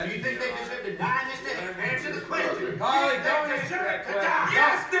Answer the question. Carly, don't answer that question.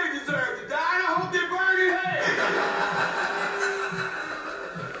 Yes, they deserve to die, and I hope they burn in hell.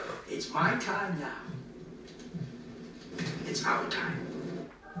 It's my time now. It's our time.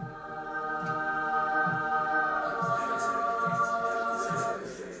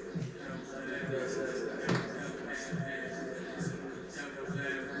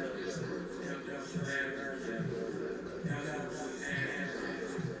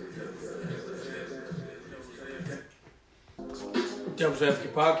 Devil's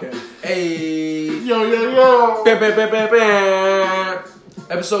Advocate Podcast. Hey. Yo. Bam, bam, bam, bam, bam.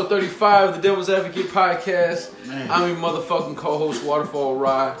 Episode 35 of the Devil's Advocate Podcast. Man. I'm your motherfucking co-host, Waterfall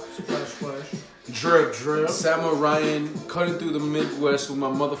Rye. Splash. Drip. Samuel Ryan, cutting through the Midwest with my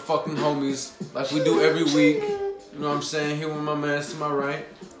motherfucking homies, like we do every week. You know what I'm saying? Here with my man to my right.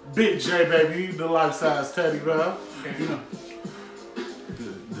 Big J, baby, the life-size teddy bear. You know,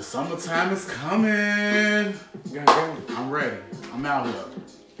 the summertime is coming. I'm ready. I'm out here.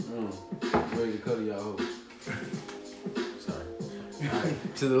 Ready to cut y'all hoes. Sorry.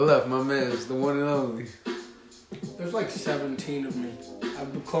 Alright. To the left, my man is the one and only. There's like 17 of me. I've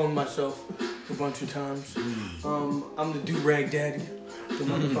cloned myself a bunch of times. I'm the do-rag daddy. The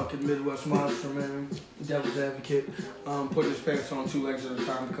motherfucking Midwest monster, man. Devil's Advocate. Putting his pants on 2 legs at a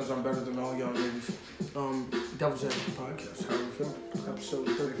time because I'm better than all y'all niggas. Devil's Advocate Podcast. How are you feeling? Episode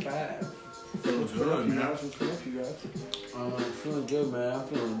 35. What's good up, you guys? What's good up, you guys? Feeling good, man. I'm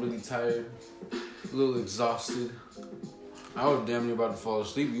feeling really tired. A little exhausted. I was damn near about to fall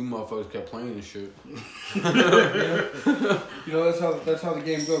asleep. You motherfuckers kept playing and shit. You know, that's how the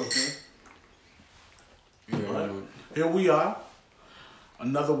game goes, man. Yeah, Right. Here we are.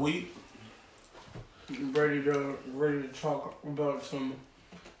 Another week. Ready to talk about some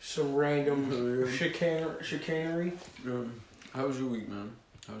random chicanery. How was your week, man?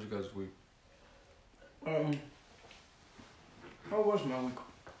 How was your guys' week? How was my week?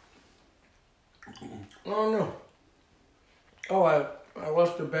 I don't know. Oh, I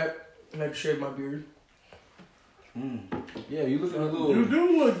lost a bet and I had to shave my beard. Yeah, you looking a little. You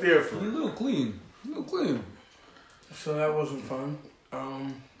do look different. You a little clean. So that wasn't fun.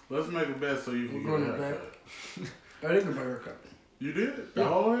 Let's make a bet so you can We're get going a to haircut. I did get my haircut. You did? The Yeah.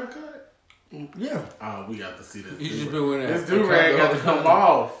 whole haircut? Yeah. Oh, we got to see this. You just been wearing This that. do-rag got to come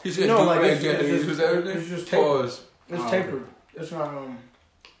off. He said No, like, do-rag it's jacket. just- Was everything? it's just tapered. Pause. It's Oh, tapered. It's not,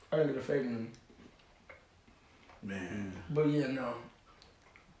 I didn't get a fade in. Man. But yeah, no.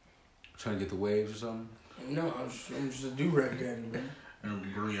 Trying to get the waves or something? No, I'm just a do-rag daddy, man. And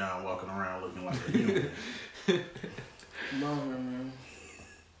Breon walking around looking like a human. No, man.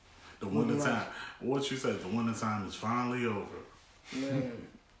 The winter time. What you said, the winter time is finally over. Man,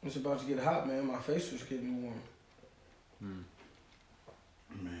 it's about to get hot, man. My face was getting warm.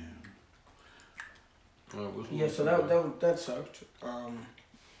 Man. Yeah, so that sucked.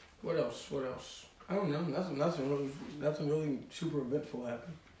 What else? I don't know. Nothing really super eventful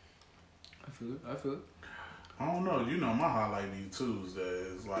happened. I feel it. I don't know. You know, my highlight these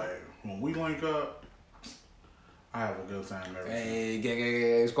Tuesdays, like, when we link up, I have a good time every time. Hey,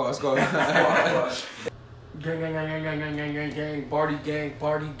 gang, squad. Gang,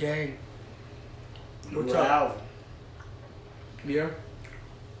 party gang. What's New up? album. Yeah.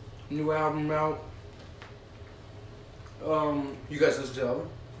 New album out. You guys listen to the album?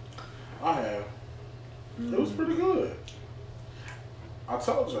 I have. It was pretty good. I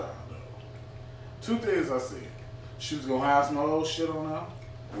told y'all, though. 2 things I said. She was going to have some old shit on there,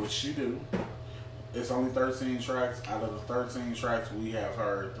 which she do. It's only 13 tracks. Out of the 13 tracks, we have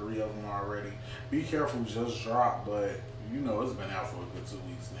heard 3 of them already. Be Careful just dropped, but you know it's been out for a good 2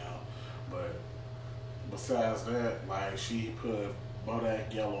 weeks now. But besides that, like, she put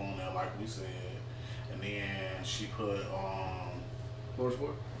Bodak Yellow on there, like we said. And then she put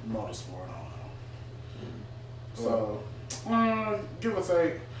Motorsport on there. So, give or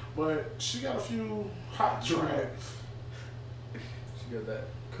take. But she got a few hot tracks. She got that.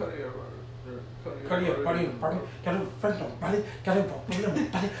 I think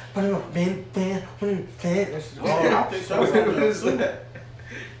that's on there.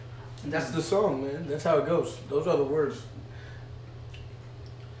 That's the song, man. That's how it goes. Those are the words.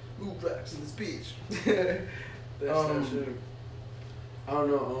 Ooh, raps in this bitch. That's that shit. I don't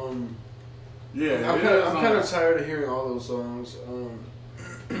know. Yeah, I'm kind of tired of hearing all those songs.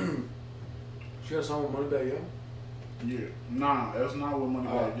 She got a song with Moneybag Yo? Yeah, nah, that's not what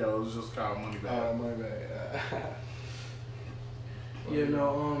Moneybag Yo. It's just called Moneybag. Moneybag. Yeah,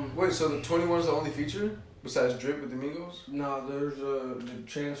 no, Wait, so the 21's the only feature besides Drip with the Migos? no, there's the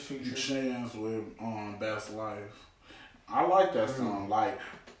Chance feature. Chance with Best Life. I like that song. Like,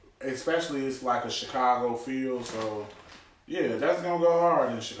 especially it's like a Chicago feel, so yeah, that's gonna go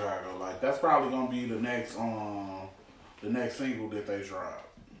hard in Chicago. Like that's probably gonna be the next single that they drop.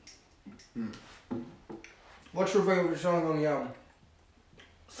 What's your favorite song on the album?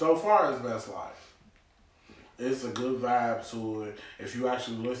 So far, it's Best Life. It's a good vibe to it. If you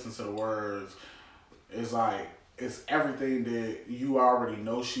actually listen to the words, it's like it's everything that you already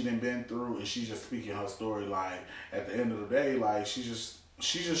know she done been through, and she's just speaking her story. Like at the end of the day, like she's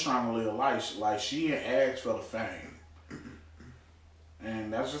just trying to live life. Like she ain't asked for the fame,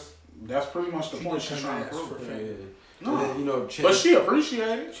 and that's pretty much the point she's trying to prove. No, then, you know, but she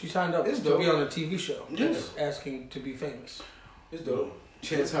appreciated. She signed up to be on a TV show. Yes, asking to be famous. It's dope.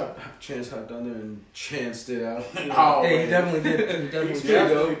 Chance hopped on there and chanced it out. Oh, hey, he definitely did. He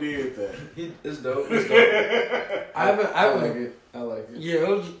definitely did that. It's dope. It's dope. I like it. I like it. Yeah, it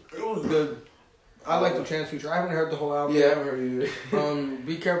was good. I like the Chance feature. I haven't heard the whole album. Yeah, I haven't heard it either.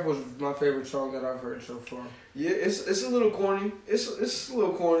 Be Careful is my favorite song that I've heard so far. Yeah, it's a little corny. It's a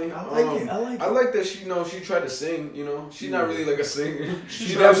little corny. I like it. I like that she she tried to sing. You know, she's not really like a singer.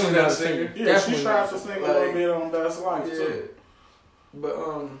 She's definitely not a singer. Yeah, she tried to sing a little bit on Best Life too. But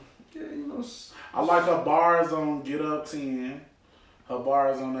yeah, you know. I like her bars on Get Up 10. Her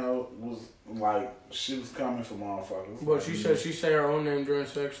bars on that was like she was coming for motherfuckers. But she said her own name during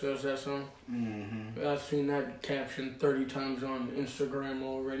sex. There's that song. Mm-hmm. I've seen that caption 30 times on Instagram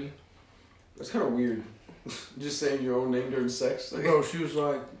already. That's kind of weird. Just saying your own name during sex. Bro, she was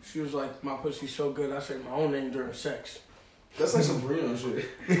like, my pussy's so good. I say my own name during sex. That's like some Brianna shit.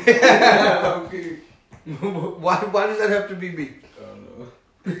 Okay. Why does that have to be me? I don't know.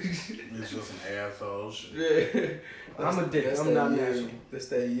 It's just an asshole shit. Yeah. I'm a dick. I'm not nasty. That's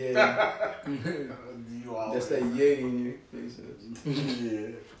that yay. That's that yay in you.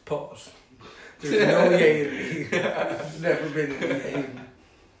 Yeah. Pause. There's no yay in me. There's never been a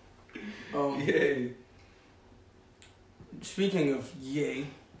yay. Yay. Speaking of yay.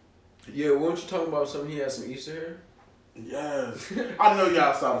 Yeah, weren't you talking about something? He had some Easter hair? Yes. I know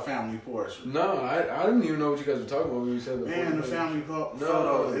y'all saw the family portrait. No, I didn't even know what you guys were talking about when you said the Man, the family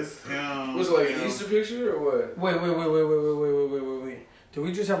photo, it's him. Was it like an Easter picture or what? Wait. Did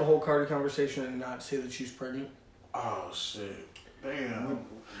we just have a whole Cardi conversation and not say that she's pregnant? Oh, shit. Damn.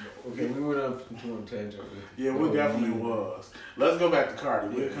 Okay, we went up into a tangent. Yeah, we definitely was. Let's go back to Cardi.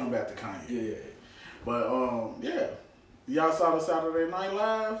 We'll come back to Kanye. Yeah. But, yeah. Y'all saw the Saturday Night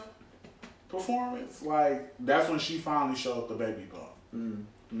Live performance? Like, that's when she finally showed the baby bump.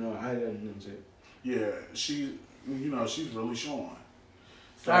 No, I didn't see it. Yeah, she's really showing.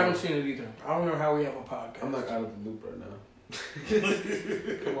 So, I haven't seen it either. I don't know how we have a podcast. I'm like out of the loop right now.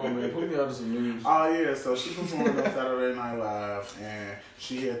 Come on, man. Put me on to some news. Oh, yeah. So she performed on Saturday Night Live, and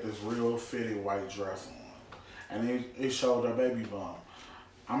she had this real fitted white dress on. And it showed her baby bump.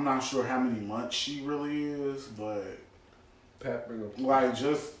 I'm not sure how many months she really is, but Pat, bring up. like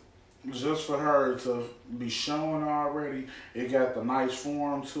just for her to be showing already, it got the nice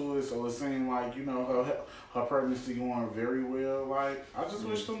form to it, so it seemed like, her pregnancy going very well. Like, I just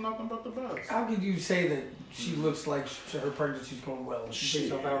wish them nothing but the best. How could you say that she looks like her pregnancy's going well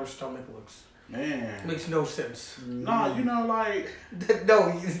based off how her stomach looks? Man. Makes no sense. Nah, like...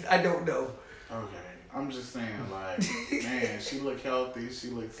 No, I don't know. Okay. I'm just saying, like, man, she look healthy, she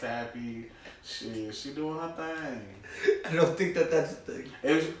looks happy, she doing her thing. I don't think that's the thing.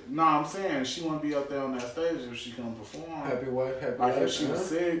 I'm saying she wouldn't be up there on that stage if she couldn't perform. Happy wife, happy like life. If she was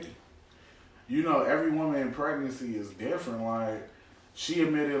sick, every woman in pregnancy is different. Like, she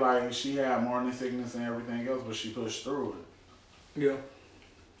admitted, like, she had morning sickness and everything else, but she pushed through it. Yeah.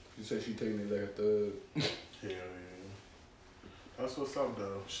 She said she taking it like a thug. Hell yeah. That's what's up,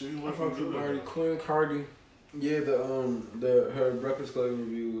 though. She looking good. Queen Cardi. Yeah, her Breakfast Club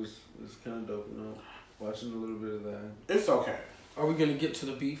review was kind of dope. Watching a little bit of that. It's okay. Are we gonna get to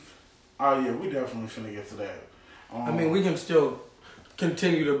the beef? Oh yeah, we definitely finna get to that. I mean, we can still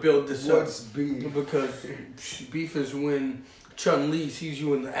continue to build this What's up beef? because beef is when Chun-Li sees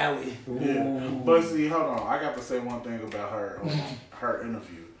you in the alley. Yeah, but see, hold on. I got to say one thing about her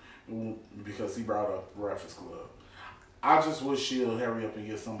interview because he brought up Breakfast Club. I just wish she'll hurry up and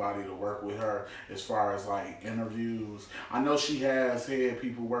get somebody to work with her as far as like interviews. I know she has had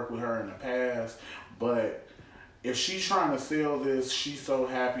people work with her in the past, but if she's trying to sell this, she's so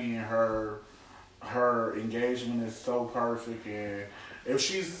happy and her engagement is so perfect, and if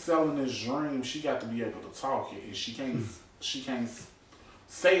she's selling this dream, she got to be able to talk it, and she can't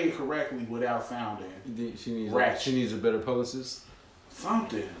say it correctly without sounding ratchet. She needs a better publicist.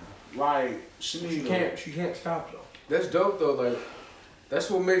 Something like she can't stop though. That's dope though. Like, That's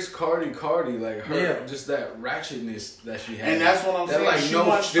what makes Cardi, like her, Yeah. just that ratchetness that she has. And that's what I'm that, saying. Like, she no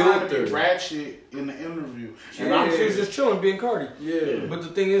was trying to filter. be ratchet in the interview. And Yeah, I'm she was just chilling, being Cardi. Yeah. But the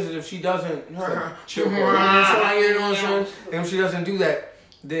thing is, that if she doesn't, chill Cardi. you know what I'm saying? And if she doesn't do that,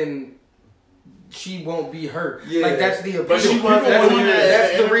 then she won't be hurt. Yeah. Like that's the But she appeal. wasn't That's, doing that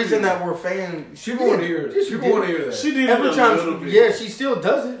that's in the the reason interview. that we're fans. People want to hear it. People want to hear that. She did Every it a little time, bit. yeah, she still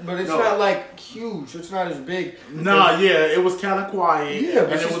does it, but it's No. not like huge. It's not as big. No, yeah, it was kind of quiet. Yeah,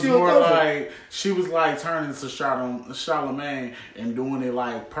 but and she it was still more does it. like she was like turning to Charlamagne and doing it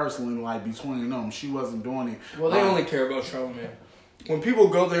like personally, like between them. She wasn't doing it. Well, they like, only care about Charlamagne. When people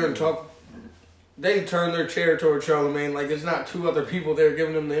go there and talk, they turn their chair towards Charlamagne like it's not two other people there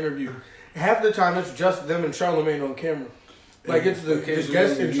giving them the interview. Half the time, it's just them and Charlamagne on camera. Like it's the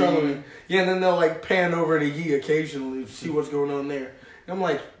guest and Charlamagne. Yeah, and then they'll like pan over to Yee occasionally to see what's going on there. And I'm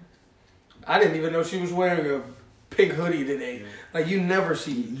like, I didn't even know she was wearing a pink hoodie today. Like you never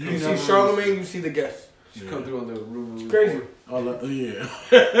see. You see Charlamagne, you see the guest. She come through on the room. It's crazy.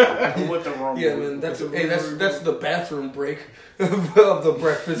 yeah. With the wrong Yeah, man, that's the bathroom break of the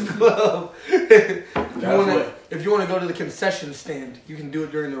Breakfast Club. If you want to go to the concession stand, you can do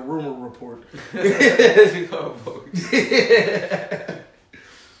it during the rumor report.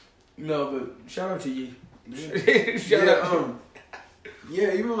 No, but shout out to Yee. Shout out.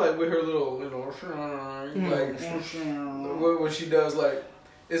 Yeah, even like with her little, like when she does like.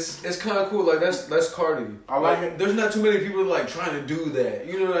 It's kind of cool. Like that's Cardi. I like it. There's not too many people like trying to do that.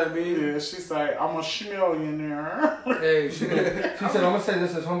 You know what I mean? Yeah, she's like, I'm a millionaire. Hey, she said, I'm gonna say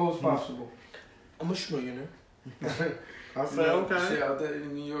this as humble as possible. I'm a millionaire. I said, okay. Shit, out there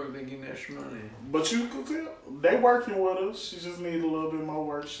in New York, they getting extra money. But you can tell they working with us. She just need a little bit more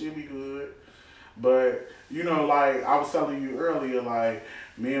work. She'll be good. But you know, like I was telling you earlier, like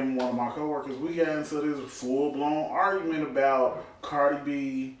me and one of my coworkers, we got into this full blown argument about Cardi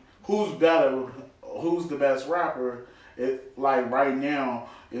B, who's better, who's the best rapper. It like right now,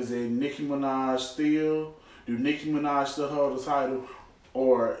 is it Nicki Minaj still? Do Nicki Minaj still hold the title,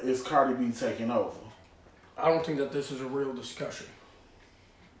 or is Cardi B taking over? I don't think that this is a real discussion.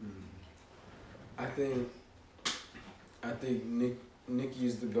 I think Nicki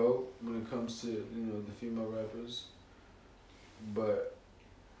is the GOAT when it comes to the female rappers, but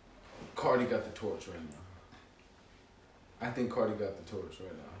Cardi got the torch right now. I think Cardi got the torch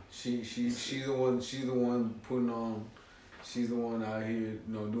right now. She's the one putting on. She's the one out here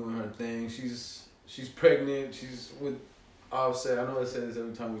doing her thing. She's pregnant. She's with Offset. I know I say this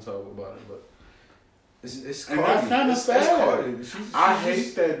every time we talk about it, but it's Cardi. And that's kind of sad. I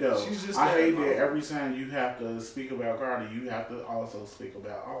hate that though. I hate that every time you have to speak about Cardi, you have to also speak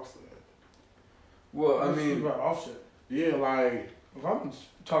about Offset. Well, I mean, about Offset. Yeah, like if I'm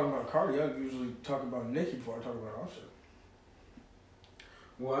talking about Cardi, I usually talk about Nicki before I talk about Offset.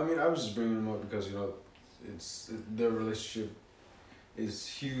 Well, I mean, I was just bringing them up because their relationship is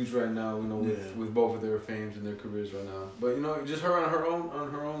huge right now. With both of their fames and their careers right now. But just her on her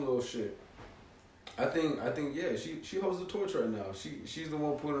own little shit. I think yeah, she holds the torch right now. She's the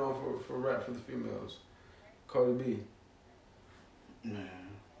one putting on for rap for the females, Cardi B. Man,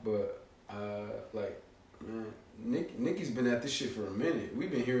 but Nicki's been at this shit for a minute. We've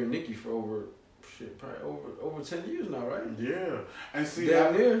been hearing Nicki for probably over 10 years now, right? Yeah, and see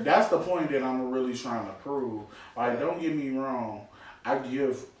that's the point that I'm really trying to prove. Like, don't get me wrong, I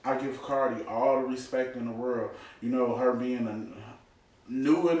give Cardi all the respect in the world. Her being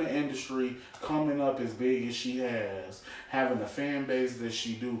new in the industry, coming up as big as she has, having the fan base that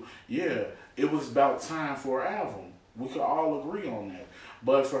she do. Yeah, it was about time for an album. We could all agree on that.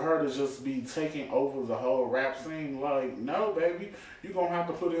 But for her to just be taking over the whole rap scene, like, no, baby, you're going to have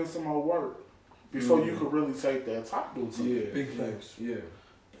to put in some more work before you could really take that title to yeah, Big facts. Yeah.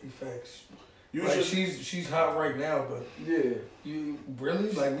 Big facts. You she's hot right now, but yeah, you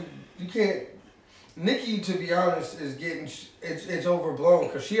really you can't. Nicki, to be honest, is getting it's overblown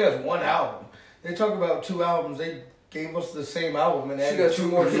because she has one album. They talk about 2 albums. They gave us the same album and added 2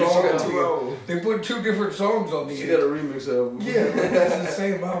 more songs. She got 2 albums. They put 2 different songs on the She got a remix album. Yeah, but that's the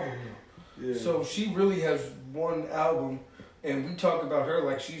same album. Yeah. So she really has one album, and we talk about her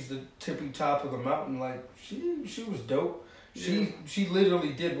like she's the tippy top of the mountain. Like she was dope. Yeah. She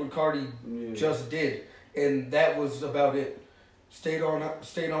literally did what Cardi just did, and that was about it. Stayed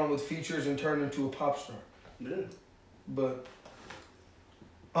on with features and turned into a pop star. Yeah. But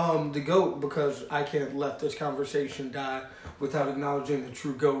the GOAT, because I can't let this conversation die without acknowledging the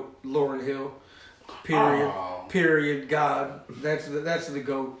true GOAT, Lauryn Hill. Period. Oh. Period. God. That's the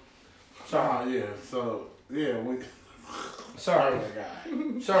GOAT. Sorry. Yeah. So yeah, we. Sorry. Oh my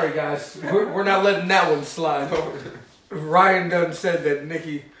God. Sorry, guys. We're not letting that one slide. Ryan Dunn said that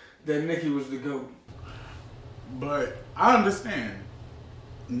Nicki was the GOAT. But I understand.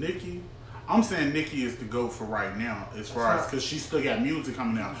 Nicki, I'm saying Nicki is the GOAT for right now, as far as because she still got music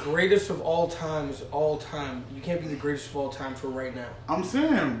coming out. Greatest of all time is all time. You can't be the greatest of all time for right now. I'm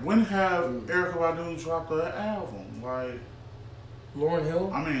saying, when have Erykah Badu dropped an album? Like, Lauryn Hill,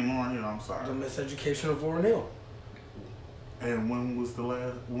 Lauryn Hill, I'm sorry. The Miseducation of Lauryn Hill. And when was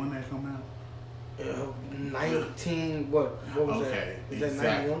when that come out? 19, what was Okay, that? Is that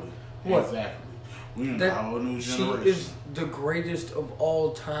exactly. 91? What? Exactly. We in That a whole new she generation. is the greatest of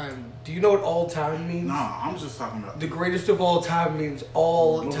all time. Do you know what all time means? Nah, I'm just talking about The greatest of all time means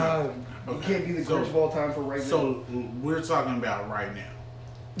all Okay. time. You Okay. can't be the So- greatest of all time for right So we're talking about right now.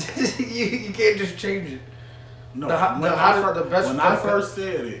 now. you can't just change it. No, The hot- when the I hottest- fir- the best- when I the- first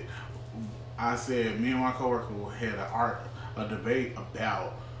said it, I said me and my coworker had a debate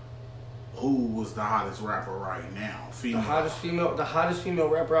about who was the hottest rapper right now. The hottest female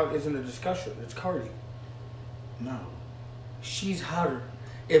rapper out isn't a discussion. It's Cardi. No. She's hotter.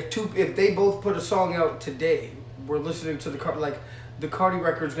 If they both put a song out today, we're listening to the Cardi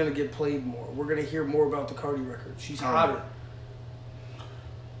record's gonna get played more. We're gonna hear more about the Cardi record. She's hotter.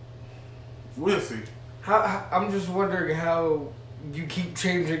 We'll see. I'm just wondering how you keep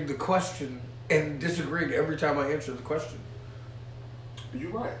changing the question and disagreeing every time I answer the question.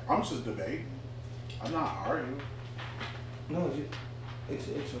 You're right. I'm just debating. I'm not arguing. No, it's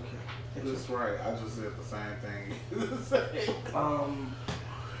okay. That's right. I just said the same thing.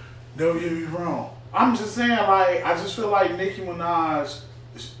 Don't get me wrong. I'm just saying, like, I just feel like Nicki Minaj,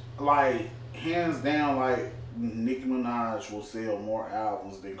 like, hands down, like, Nicki Minaj will sell more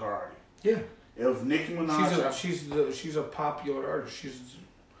albums than Cardi. Yeah. If Nicki Minaj, she's a popular artist.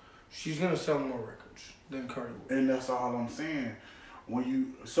 She's gonna sell more records than Cardi will. and that's all I'm saying.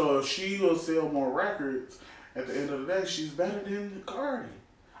 So if she will sell more records, at the end of the day, she's better than Cardi.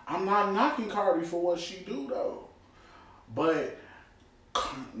 I'm not knocking Cardi for what she do though, but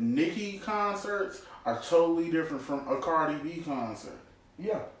Nicki concerts are totally different from a Cardi B concert.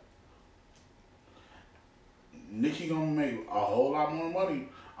 Yeah. Nicki gonna make a whole lot more money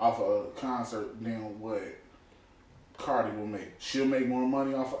off a concert than what Cardi will make. She'll make more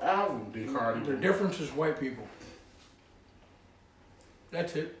money off an album than Cardi The will. difference is white people.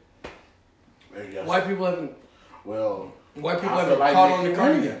 That's it. Yes. White people haven't Well, White people I haven't feel like caught on Nicki to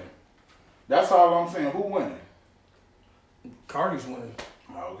Cardi winning. yet. That's all I'm saying. Who winning? Cardi's winning.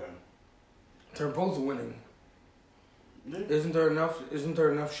 Oh, okay. They're both winning. Yeah. Isn't there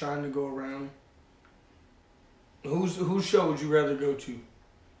enough shine to go around? Whose show would you rather go to?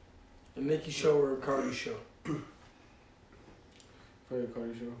 A Nicki show or a Cardi show? Probably a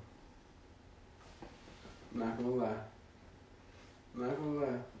Cardi show. Not gonna lie.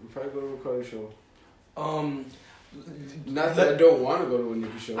 I'm probably go to a Cardi show. Not that I don't want to go to a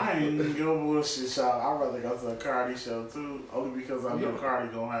Nicki show. I ain't even go bullshit, y'all. I'd rather go to a Cardi show too, only because I know Cardi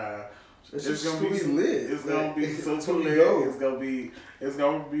gonna have. It's gonna be lit. It's gonna be It's super totally lit. dope. It's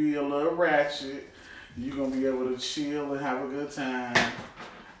gonna be a little ratchet. You're gonna be able to chill and have a good time.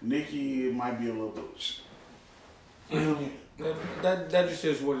 Nicki, it might be a little butch. That just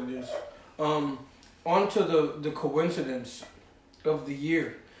is what it is. On to the coincidence of the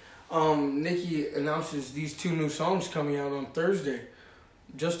year. Nicki announces these 2 new songs coming out on Thursday,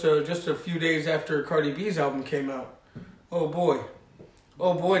 just a few days after Cardi B's album came out. Oh boy,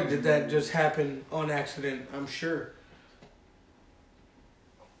 did that just happen on accident? I'm sure.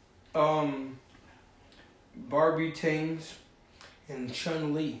 Barbie Tings and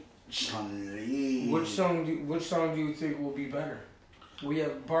Chun-Li. Chun-Li. Which song do you think will be better? We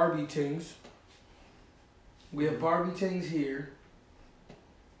have Barbie Tings. We have Barbie Tings here.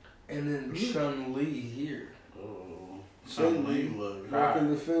 And then Chun-Li here. Oh, Chun-Li look hot. Rocking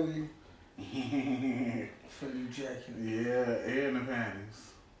the Philly. Fendi jacket. Yeah, and the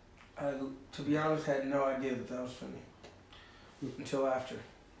panties. I, to be honest, had no idea that was Fendi until after.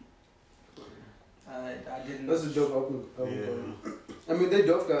 I didn't. That's a dope album Yeah. cover. I mean, they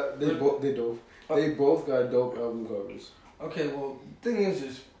both got dope album covers. Okay, well, thing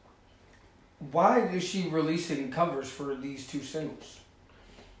is why is she releasing covers for these 2 singles?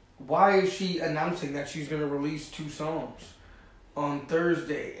 Why is she announcing that she's going to release 2 songs on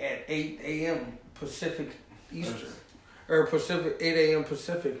Thursday at 8 a.m. Pacific Eastern? Or 8 a.m.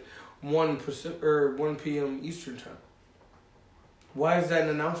 Pacific, 1 p.m. Eastern time? Why is that an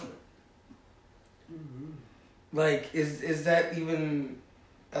announcement? Mm-hmm. Like, is that even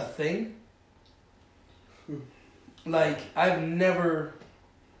a thing? Like, I've never...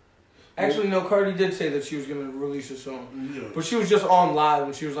 Actually, no, Cardi did say that she was going to release a song. Yeah. But she was just on live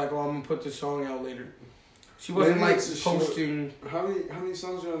and she was like, oh, I'm going to put this song out later. She wasn't Maybe like it's a short- posting. How many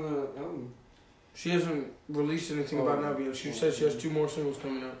songs are on the album? She hasn't released anything about now yet. She said she has 2 more singles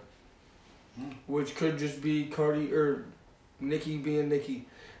coming out, which could just be Cardi or Nicki being Nicki,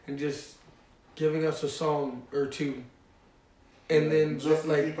 and just giving us a song or 2, and then just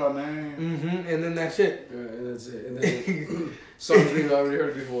like keep her name. and then that's it. Yeah, and that's it. And then songs we've already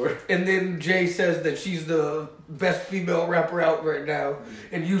heard before. And then Jay says that she's the best female rapper out right now,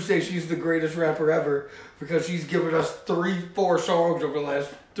 and you say she's the greatest rapper ever because she's given us 3-4 songs over the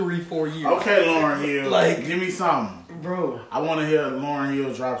last 3-4 years. Okay, Lauryn Hill. Like- give me something. Bro, I want to hear Lauryn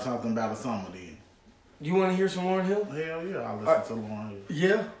Hill drop something about a summer then. you want to hear some Lauryn Hill? Hell yeah, I listen to Lauryn Hill.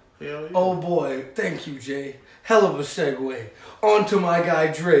 Yeah. Hell yeah. Oh boy, thank you, Jay. Hell of a segue. On to my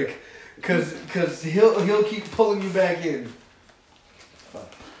guy Drake, cause he'll keep pulling you back in.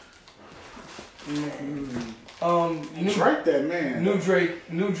 Drake, that man. New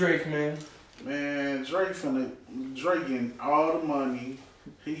Drake, man. Man, Drake getting all the money.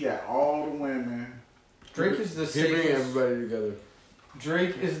 He got all the women. Drake is the He bringing safest. everybody together.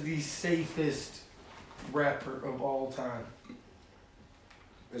 Drake is the safest rapper of all time.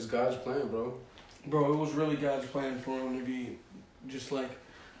 It's God's plan, bro. Bro, it was really God's plan for him to be just like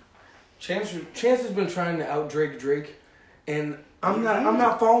Chance has been trying to out Drake, and I'm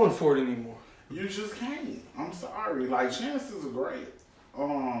not falling for it anymore. You just can't. I'm sorry. Like, Chance is a great, He's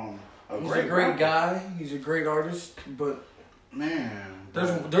a great rapper. guy. He's a great artist, but Man.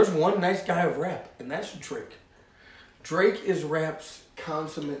 there's one nice guy of rap, and that's Drake. Drake is rap's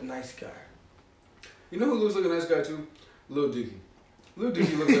consummate nice guy. You know who looks like a nice guy too? Lil Dicky. Lil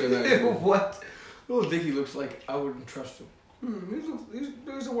Dicky looks like a nice guy. What? Lil Dicky looks like I wouldn't trust him. He's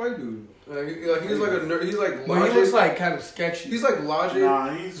a white dude. He's like a nerd. He's like Well, he Logic. looks like kind of sketchy. He's like Logic,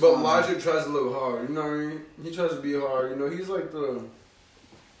 Nah, he's but fine. Logic tries to look hard. You know what I mean? He tries to be hard. You know, he's like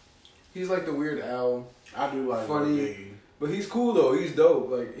the Weird Al, I do like funny. Lil Dicky. but he's cool though. He's dope.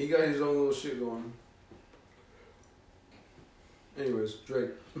 Like he got his own little shit going. Anyways,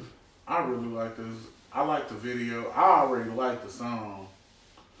 Drake. I really like this. I like the video. I already like the song,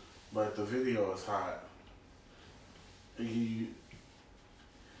 but the video is hot. It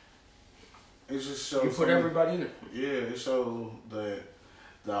just shows. You put everybody in it. Yeah, it shows that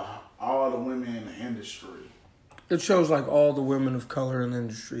all the women in the industry. It shows like all the women of color in the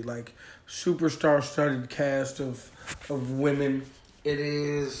industry, like superstar-studded cast of women. It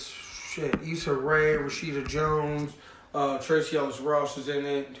is Issa Rae, Rashida Jones, Tracee Ellis Ross is in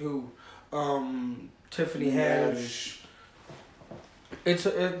it. Tiffany Haddish.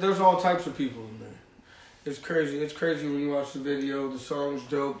 There's all types of people in there. It's crazy. It's crazy when you watch the video. The song's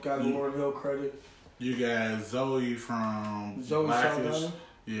dope. Got Lauryn Hill credit. You got Zoe from Zoe Blackish. Saldana?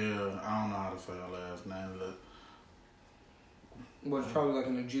 Yeah, I don't know how to say her last name. But Well, it's probably like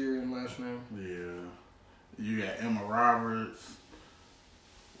a Nigerian last name. yeah, you got Emma Roberts.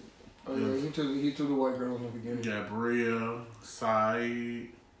 Oh yeah, he threw the white girl in the You beginning. got Bria, Saeed,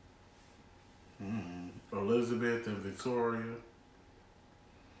 Elizabeth, and Victoria.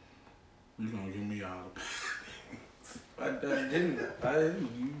 You gonna give me all the I didn't.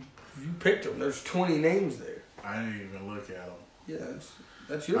 You picked them. There's 20 names there. I didn't even look at them. Yeah,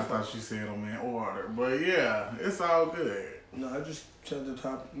 that's your I fault. thought she said them in order. But yeah, it's all good. No, I just said the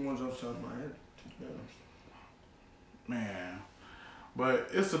top ones off the top of my head. To be honest. Man. But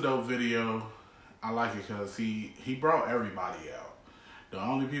it's a dope video. I like it because he brought everybody out. The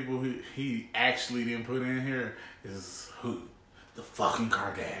only people he actually didn't put in here is who? The fucking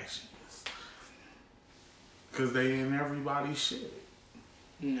Kardashians. Because they in everybody's shit.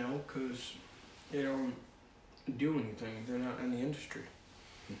 No, because they don't do anything. They're not in the industry.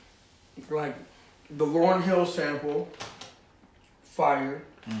 Like the Lauryn Hill sample, fire.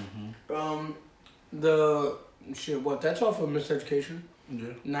 Mm-hmm. The shit. What? That's off of Miseducation. Yeah.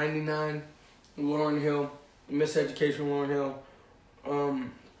 99, Lauryn Hill, Miseducation, Lauryn Hill.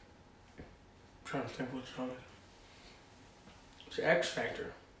 Trying to think what song. It's X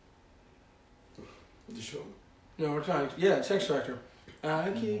Factor. The show. No, it's not. Yeah, it's X Factor.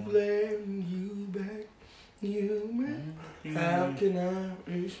 I keep letting you back. How can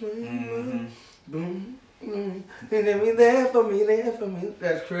I reach my mind? Boom, boom. And then be there for me, there for me.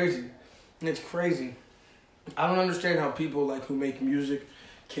 That's crazy. It's crazy. I don't understand how people like who make music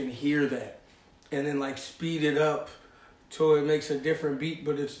can hear that and then like speed it up so it makes a different beat,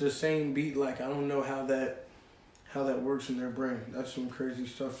 but it's the same beat. Like I don't know how that works in their brain. That's some crazy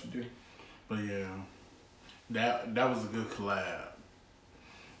stuff to do. But yeah, that was a good collab.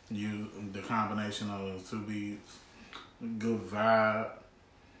 The combination of those two beats, good vibe.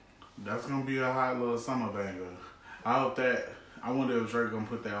 That's gonna be a hot little summer banger. I wonder if Drake gonna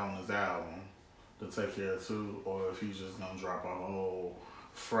put that on his album. to take care of too, or if he's just gonna drop a whole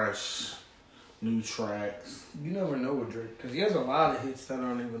fresh new tracks. You never know with Drake because he has a lot of hits that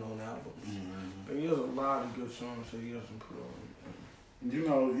aren't even on albums. But he has a lot of good songs that he doesn't put on. You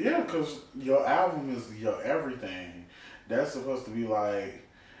know, yeah, because your album is your everything. That's supposed to be like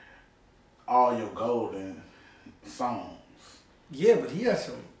all your golden songs. Yeah, but he has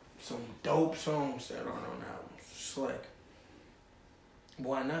some dope songs that aren't on albums. Just like,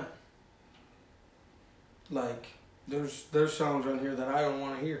 why not? Like, there's songs on here that I don't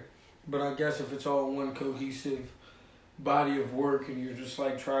want to hear. But I guess if it's all one cohesive body of work and you're just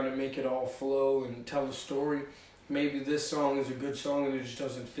like trying to make it all flow and tell a story, maybe this song is a good song and it just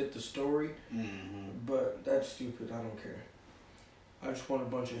doesn't fit the story. But that's stupid. I don't care. I just want a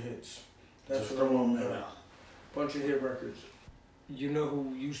bunch of hits. That's just what I throw want. them out. Bunch of hit records. You know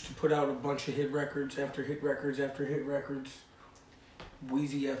who used to put out a bunch of hit records after hit records after hit records?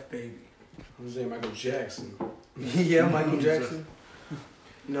 Weezy F Baby. I was saying Michael Jackson. Yeah, Michael Jackson.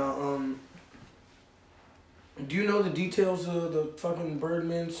 No, do you know the details of the fucking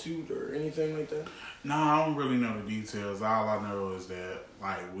Birdman suit or anything like that? No, I don't really know the details. All I know is that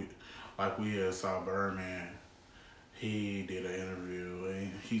we had saw Birdman. He did an interview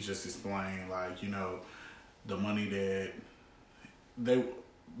and he just explained like, you know, the money that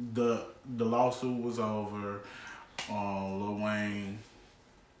the lawsuit was over. Lil Wayne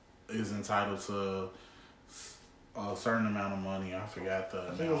is entitled to a certain amount of money. I forgot the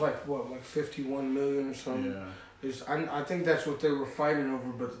amount. I think it was like 51 million or something. Yeah. I think that's what they were fighting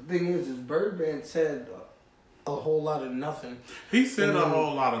over. But the thing is Birdman said a whole lot of nothing. He said a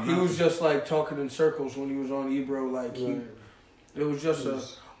whole lot of nothing. He was just like talking in circles when he was on Ebro. Like it was just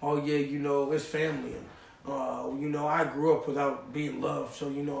oh yeah, you know, it's family. You know, I grew up without being loved, so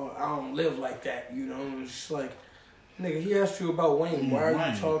you know, I don't live like that. You know, it's just like, nigga, he asked you about Wayne. Why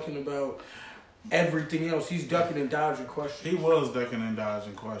are you talking about everything else? He's ducking and dodging questions. He was ducking and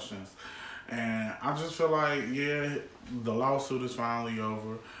dodging questions. And I just feel like, yeah, the lawsuit is finally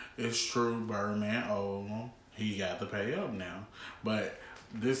over. It's true, Birdman owed him. He got to pay up now. But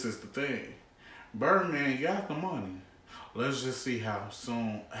this is the thing. Birdman got the money. Let's just see how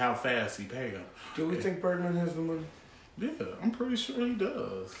fast he pay him. Do we think Birdman has the money? Yeah, I'm pretty sure he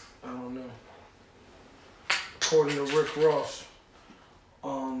does. I don't know. According to Rick Ross,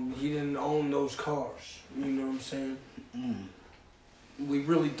 he didn't own those cars. You know what I'm saying? We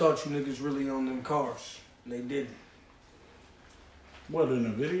really thought you niggas really owned them cars. They didn't. What, in the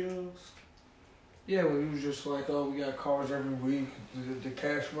videos? Yeah, when he was just like, oh, we got cars every week. The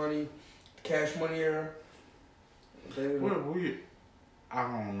cash money era. I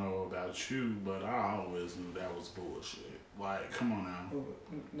don't know about you, but I always knew that was bullshit. Like, come on now.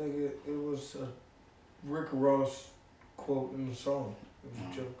 Nigga, it was a Rick Ross quote in the song. It was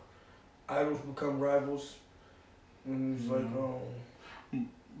a joke. Idols become rivals. And he was like, oh.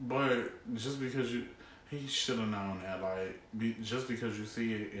 But just because he should have known that. Like, just because you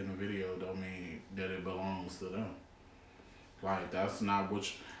see it in the video don't mean that it belongs to them. Like, that's not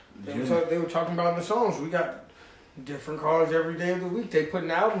what they were talking about in the songs. We got different cars every day of the week. They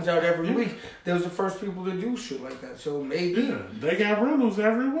putting albums out every week. They was the first people to do shit like that. So maybe. Yeah, they got rentals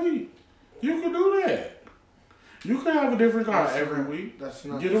every week. You can do that. You can have a different car every week. That's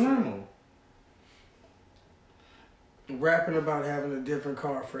not get a rental. Rapping about having a different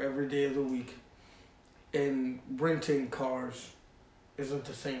car for every day of the week and renting cars isn't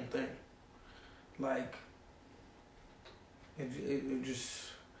the same thing. Like, it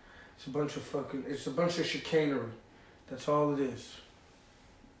just, it's a bunch of chicanery. That's all it is.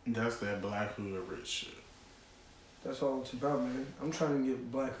 That's that Black Hood rich shit. That's all it's about, man. I'm trying to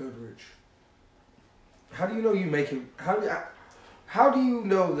get Black Hood rich. How do you know you make it? How do you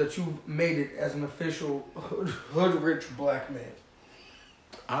know that you made it as an official hood rich black man?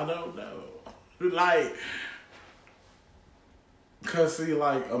 I don't know. Like, cause see,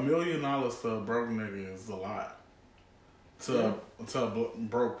 like $1 million to a broke nigga is a lot. To a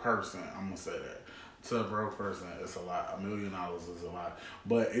broke person, I'm gonna say that. To a broke person, it's a lot. $1 million is a lot,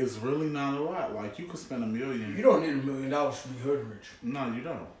 but it's really not a lot. Like, you could spend $1 million. You don't need $1 million to be hood rich. No, you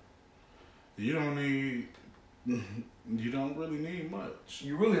don't. You don't need. You don't really need much.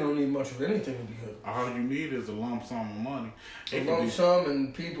 You really don't need much of anything to be hood. All you need is a lump sum of money. A lump sum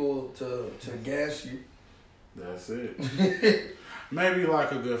and people to gas you. That's it. Maybe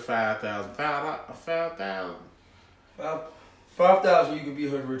like a good 5,000. 5,000. 5,000 you could be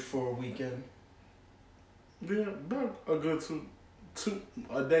hood rich for a weekend. Yeah, about a good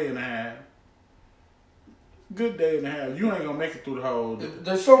a day and a half. Good day and a half. You ain't gonna make it through the whole day.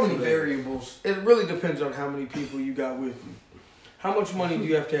 There's so many variables. It really depends on how many people you got with you. How much money do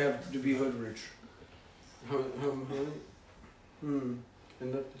you have to be hood rich? 100? And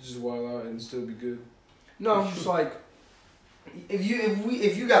that just wild out and still be good. No, it's just like if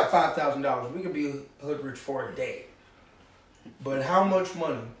you got $5,000, we could be hood rich for a day. But how much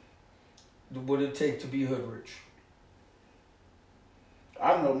money would it take to be hood rich?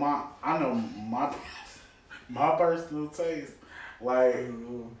 I know my personal taste. Like,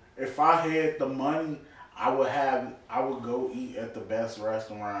 if I had the money, I would go eat at the best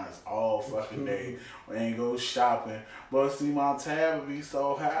restaurants all fucking day and go shopping. But see, my tab would be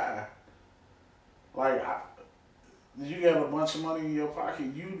so high. Like, you got a bunch of money in your pocket.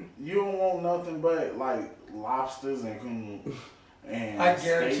 You don't want nothing but like lobsters and I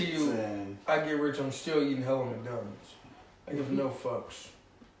guarantee steaks you, and I get rich, I'm still eating hella McDonald's. I give no fucks.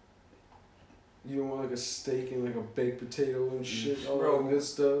 You don't want like a steak and like a baked potato and shit, all Bro, that good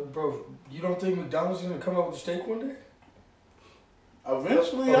stuff. Bro, you don't think McDonald's is gonna come out with a steak one day?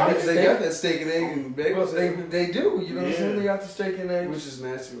 eventually They got that steak and egg and baked Bro, potato, they do. You know what I'm saying? They got the steak and eggs. which is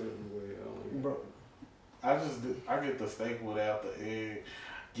nasty every way. I don't like Bro, I get the steak without the egg.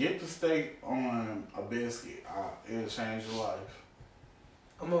 Get the steak on a biscuit. It'll change your life.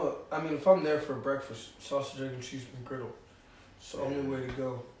 if I'm there for breakfast, sausage, egg, and cheese McGriddle. It's the only way to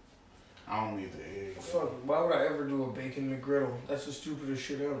go. I don't need the egg. Fuck, why would I ever do a bacon McGriddle? That's the stupidest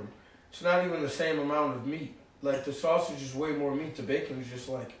shit ever. It's not even the same amount of meat. Like, the sausage is way more meat. The bacon is just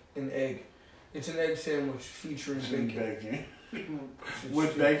like an egg. It's an egg sandwich featuring bacon.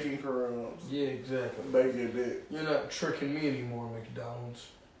 With bacon crumbs. Yeah, exactly. Bacon dip. You're not tricking me anymore, McDonald's.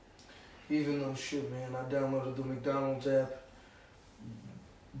 Even though, shit, man, I downloaded the McDonald's app.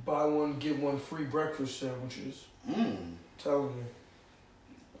 Buy one, get one free breakfast sandwiches. Telling you.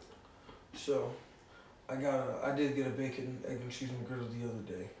 So, I did get a bacon, egg, and cheese McGriddle the other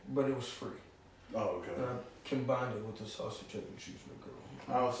day, but it was free. Oh, okay. And I combined it with the sausage, egg, and cheese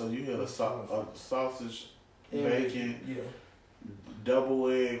McGriddle. Oh, so you had a sausage, And bacon, yeah. double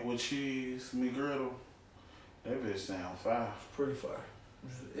egg with cheese, McGriddle. That bitch sound fire. Pretty fire.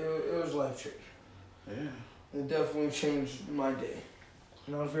 It was life changing. Yeah. It definitely changed my day.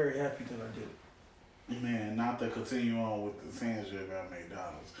 And I was very happy that I did it. Man, not to continue on with the sandwich about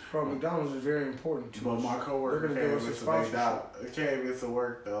McDonald's. Bro, McDonald's is very important to But us. my coworker They're gonna give us a came into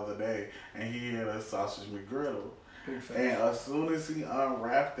work the other day and he had a sausage McGriddle. Big fan. And as soon as he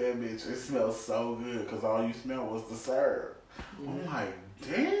unwrapped that bitch, it smelled so good because all you smelled was the syrup. I'm like,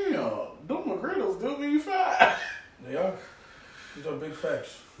 damn, them McGriddles do me fine. They are. These are big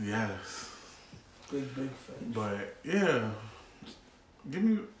facts. Yes. Big facts. But yeah, give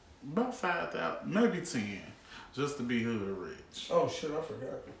me about 5,000, maybe 10, just to be hood rich. Oh shit, I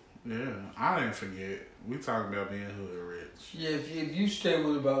forgot. Yeah, I didn't forget. We talking about being hood rich. Yeah, if you stay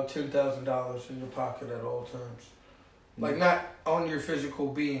with about $10,000 in your pocket at all times, like not on your physical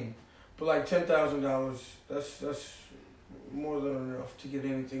being, but like $10,000, that's more than enough to get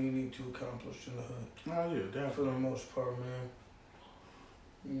anything you need to accomplish in the hood. Oh yeah, definitely. For the most part, man.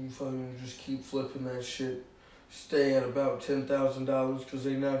 You fucking just keep flipping that shit. Stay at about $10,000 because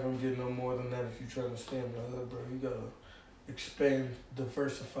they not gonna get no more than that if you trying to stay in the hood, bro. You gotta expand,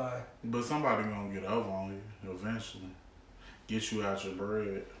 diversify. But somebody gonna get over on you eventually. Get you out your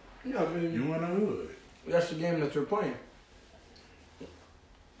bread. Yeah, I mean, You in the hood. that's the game that they're playing.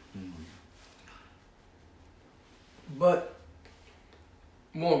 But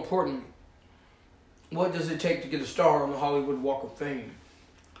more importantly, what does it take to get a star on the Hollywood Walk of Fame?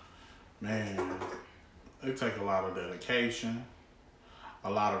 Man, it take a lot of dedication, a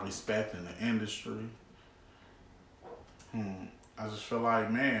lot of respect in the industry. I just feel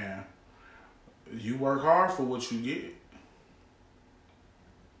like, man, you work hard for what you get.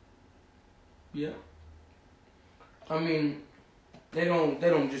 Yeah. I mean, they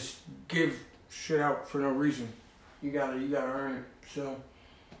don't just give shit out for no reason. You gotta earn it. So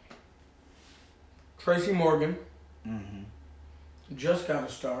Tracy Morgan just got a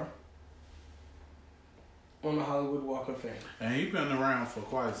star on the Hollywood Walk of Fame. And he's been around for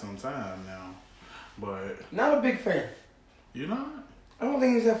quite some time now. But Not a big fan. you know, I don't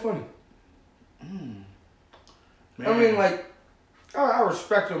think he's that funny. man, I mean, like, I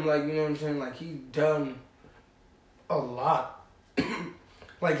respect him, like, you know what I'm saying? Like, he done a lot.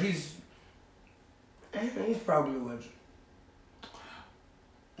 Like, he's probably a legend.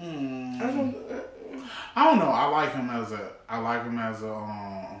 I don't know. I like him as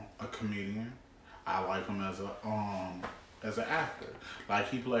a comedian. I like him as an actor. Like,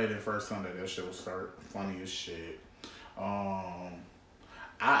 he played in First Sunday. That shit was funny as shit. I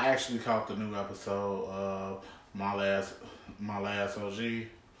actually caught the new episode of My Last OG.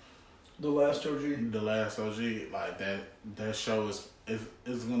 The Last OG. The Last OG, like that show is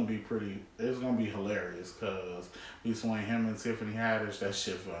gonna be it's gonna be hilarious because between him and Tiffany Haddish, that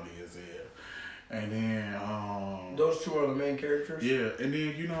shit funny as hell. And then Those two are the main characters. yeah, and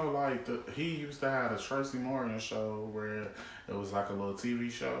then like he used to have a Tracy Morgan show where it was like a little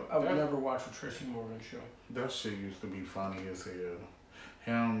TV show. I would never watch a Tracy Morgan show. That shit used to be funny as hell.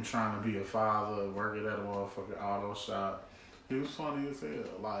 Him trying to be a father, working at a motherfucking auto shop. He was funny as hell.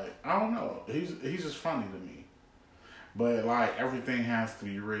 Like, I don't know. He's just funny to me. But like everything has to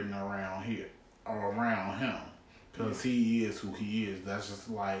be written around here or around him. Because he is who he is. That's just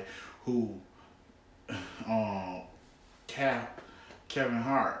like who Kevin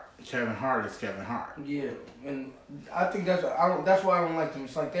Hart. Kevin Hart is Kevin Hart. Yeah, and I think that's why I don't like them.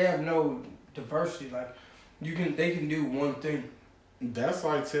 It's like they have no diversity. Like they can do one thing. That's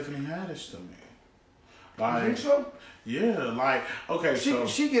like Tiffany Haddish to me. You Like, think so? yeah, like okay,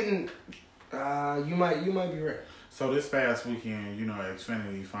 She getting. You might be right. So this past weekend,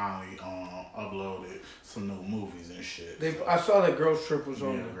 Xfinity finally uploaded some new movies and shit. I saw that Girls Trip was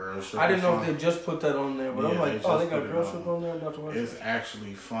on Yeah, there. Girls Trip I didn't was know if they just put that on there, but I'm Yeah, like, they they just got put it Girls on. Trip on there. I'm about to watch It's it.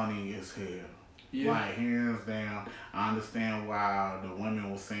 actually funny as hell. Yeah. Like, hands down, I understand why the women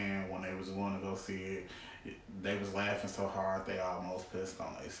were saying when they was going to go see it, they was laughing so hard they almost pissed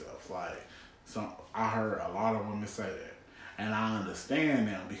on themselves. Like, I heard a lot of women say that. And I understand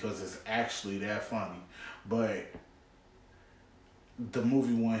them because it's actually that funny. But the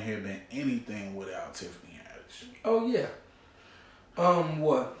movie wouldn't have been anything without Tiffany Haddish. Oh yeah.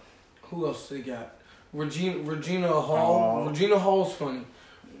 What? Who else they got? Regina Hall. Regina Hall's funny.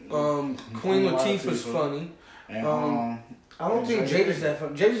 Queen Latifah's funny. And, I don't think Jada's that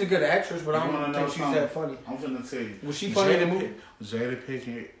funny. Jada's a good actress, but I don't think she's that funny. I'm finna tell you. Was she funny in the movie? Jada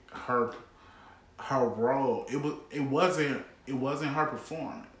Pinkett, her role, it wasn't her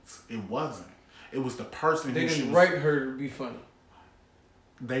performance. It wasn't. It was the person They who didn't write her to be funny.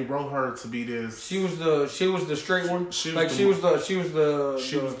 They wrote her to be this. She was the straight one. She was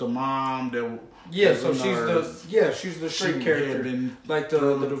the mom that. Yeah, so she's the straight character, like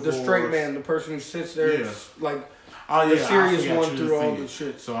the straight man, the person who sits there, like the serious one through all the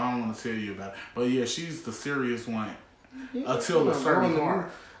shit. So I don't want to tell you about it, but yeah, she's the serious one until a certain part.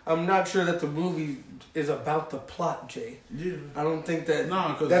 I'm not sure that the movie is about the plot, Jay. Yeah, I don't think that. No,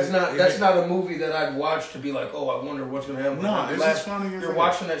 because that's not a movie that I'd watch to be like, oh, I wonder what's gonna happen. No, it's just funny. You're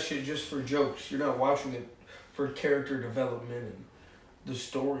watching that shit just for jokes. You're not watching it for character development and the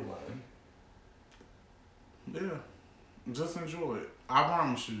storyline. Yeah, just enjoy it. I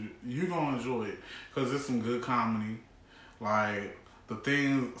promise you're gonna enjoy it because it's some good comedy. Like the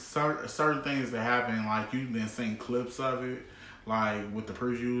things, certain things that happen, like you've been seeing clips of it, like with the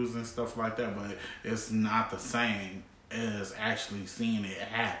previews and stuff like that, but it's not the same as actually seeing it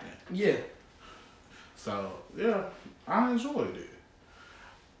happen. Yeah. So yeah, I enjoyed it.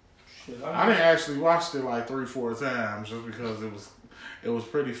 Shit, I didn't actually watch it like 3-4 times just because it was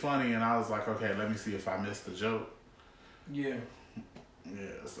pretty funny, and I was like, okay, let me see if I missed the joke. Yeah.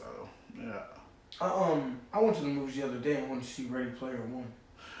 Yeah. So yeah. I went to the movies the other day and went to see Ready Player One.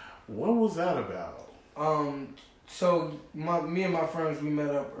 What was that about? So me and my friends, we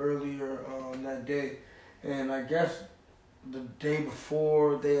met up earlier that day, and I guess the day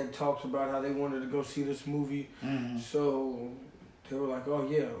before they had talked about how they wanted to go see this movie. Mm-hmm. So they were like, "Oh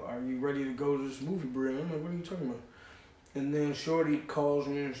yeah, are you ready to go to this movie, Bri?" I'm like, "What are you talking about?" And then Shorty calls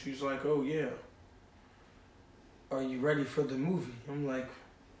me and she's like, "Oh yeah, are you ready for the movie?" I'm like,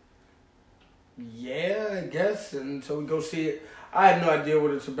 "Yeah, I guess." And so we go see it. I had no idea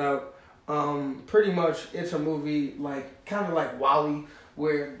what it's about. Pretty much, it's a movie kind of like WALL-E,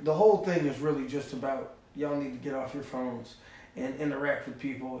 where the whole thing is really just about y'all need to get off your phones and interact with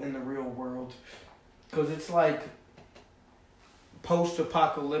people in the real world, because it's like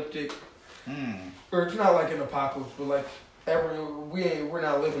post-apocalyptic, or it's not like an apocalypse, but like we're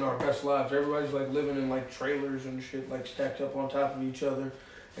not living our best lives. Everybody's like living in like trailers and shit, like stacked up on top of each other,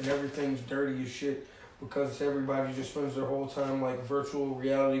 and everything's dirty as shit. Because everybody just spends their whole time like virtual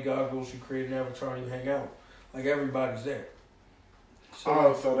reality goggles. You create an avatar and you hang out. Like everybody's there.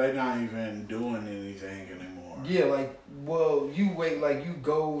 So they're not even doing anything anymore. Yeah, you wait, you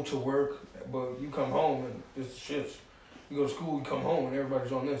go to work, but you come home and it's shit. You go to school, you come home and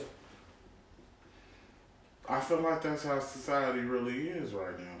everybody's on this. I feel like that's how society really is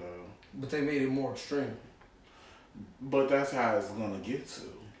right now, though. But they made it more extreme. But that's how it's gonna get to.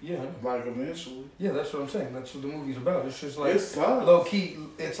 Yeah. Like eventually. Yeah, that's what I'm saying. That's what the movie's about. It's just like it sucks. low key.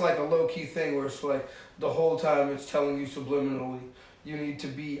 It's like a low key thing where it's like the whole time it's telling you subliminally you need to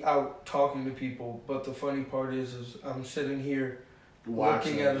be out talking to people. But the funny part is I'm sitting here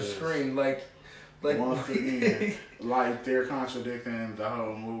watching looking at a this. screen like Once again, like they're contradicting the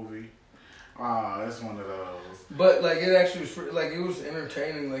whole movie. It's one of those. But like it actually was like it was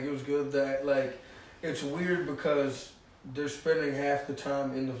entertaining. Like it was good. That like it's weird because they're spending half the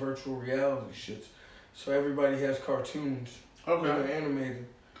time in the virtual reality shits. So everybody has cartoons. Okay. They're animated,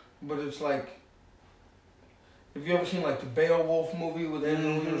 but it's like. Have you ever seen like the Beowulf movie with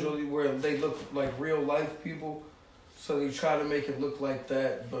Angelina Jolie, where they look like real life people? So they try to make it look like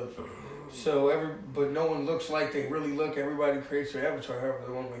that, but no one looks like they really look. Everybody creates their avatar however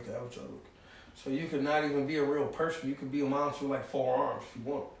they want to make the avatar look. So you could not even be a real person. You could be a monster with like 4 arms if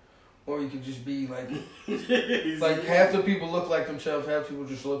you want, or you could just be like like half the people look like themselves, half people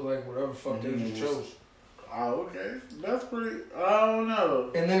just look like whatever fuck they just chose. Oh, okay, that's pretty. I don't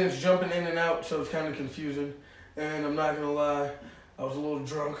know. And then it's jumping in and out, so it's kind of confusing. And I'm not gonna lie, I was a little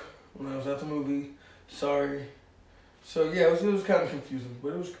drunk when I was at the movie. Sorry. So yeah, it was kind of confusing, but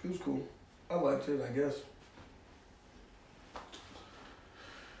it was cool. I liked it, I guess.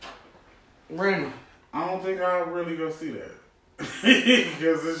 Random. I don't think I'll really go see that.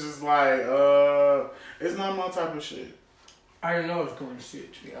 Because it's just like, it's not my type of shit. I didn't know I was going to see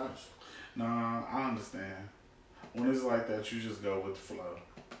it, to be honest. Nah, I understand. When it's like that, you just go with the flow.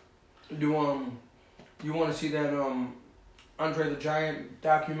 You want to see that Andre the Giant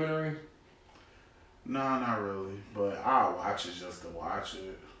documentary? Nah, not really. But I'll watch it just to watch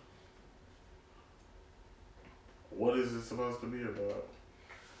it. What is it supposed to be about?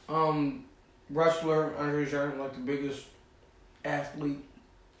 Wrestler Andre the Giant, like the biggest athlete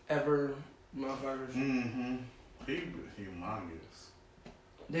ever, motherfuckers. Mm-hmm. He humongous.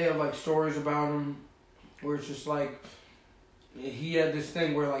 They have like stories about him where it's just like he had this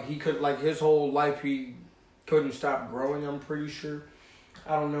thing where like he could like his whole life he couldn't stop growing. I'm pretty sure.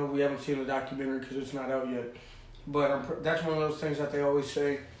 I don't know. We haven't seen the documentary because it's not out yet. But that's one of those things that they always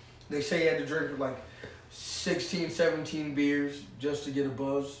say. They say he had to drink like 16, 17 beers just to get a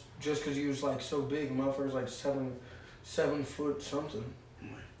buzz. Just because he was like so big. Motherfucker's like 7 foot something.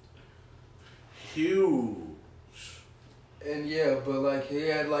 Huge. And yeah, but like he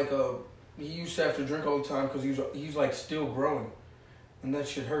had like he used to have to drink all the time because he's like still growing, and that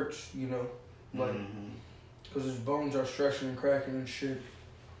shit hurts, you know, like because his bones are stretching and cracking and shit.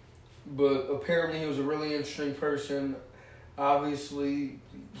 But apparently he was a really interesting person. Obviously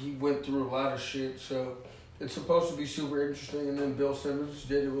he went through a lot of shit, so it's supposed to be super interesting. And then Bill Simmons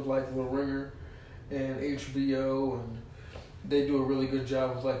did it with like The Ringer and HBO, and they do a really good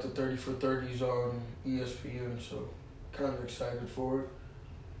job with like the 30 for 30s on ESPN. So. Kind of excited for it.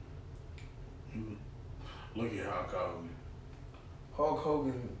 Look at Hulk Hogan. Hulk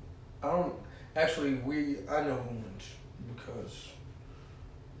Hogan, I know who wins because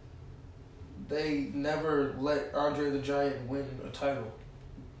they never let Andre the Giant win a title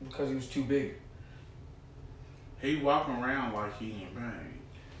because he was too big. He walking around like he in pain.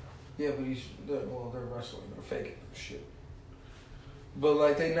 Yeah, but they're wrestling, they're faking shit. But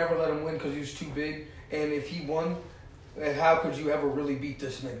like they never let him win because he was too big, and if he won. And how could you ever really beat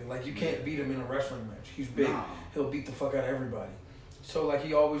this nigga? Like, you can't beat him in a wrestling match. He's big. Nah. He'll beat the fuck out of everybody. So, like,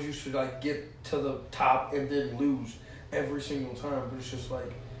 he always used to, like, get to the top and then lose every single time. But it's just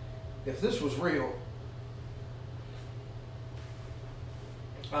like, if this was real,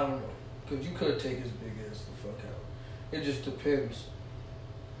 I don't know. Because you could take his big ass the fuck out. It just depends.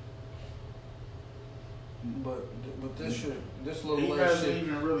 But this shit, this little ass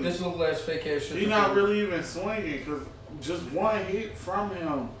shit, this little ass fake ass shit. He's not really even swinging because just one hit from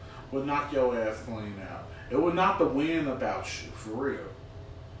him would knock your ass clean out. It would knock the wind about you, for real.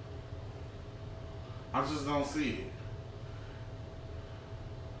 I just don't see it.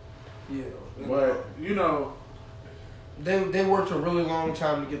 Yeah. But, you know. They worked a really long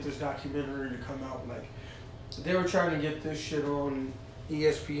time to get this documentary to come out. Like, they were trying to get this shit on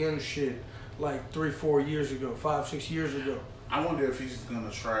ESPN shit like 3-4 years ago, 5-6 years ago. I wonder if he's gonna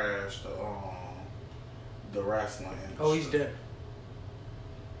trash the wrestling industry. Oh, he's dead.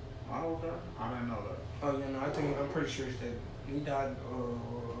 Oh, okay. I didn't know that. Oh, yeah, no, I'm pretty sure he's dead. He died,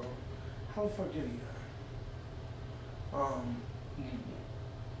 how the fuck did he die?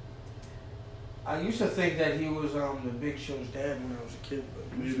 I used to think that he was the Big Show's dad when I was a kid, but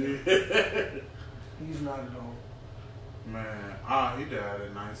he's not at all. Man, he died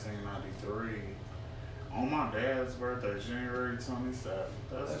in 1993. On my dad's birthday, January 27th.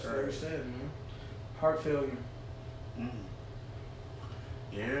 That's very crazy. sad, man. Heart failure.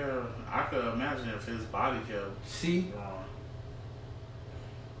 Yeah, I could imagine if his body kept See? going.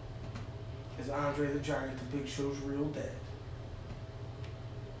 Is Andre the Giant the Big Show's real dad?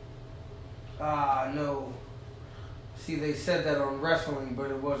 Ah, no. See, they said that on wrestling, but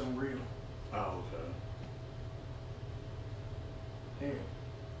it wasn't real. Oh, okay. Damn.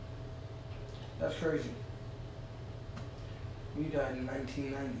 That's crazy. He died in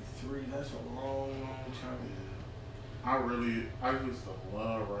 1993. That's a long, long time. I used to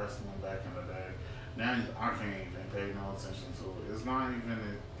love wrestling back in the day. Now I can't even pay no attention to it. It's not even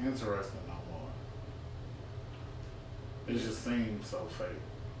interesting no more. It just seems so fake.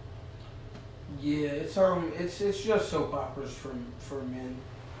 Yeah, it's just soap operas for men.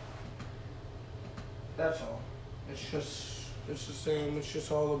 That's all. It's the same. It's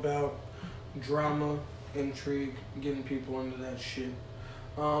just all about drama, intrigue, getting people into that shit.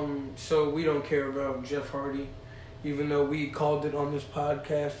 So we don't care about Jeff Hardy, even though we called it on this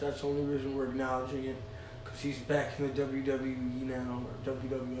podcast. That's the only reason we're acknowledging it, because he's back in the WWE now, or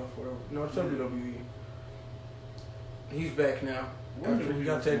WWF, whatever. No, it's WWE. He's back now after he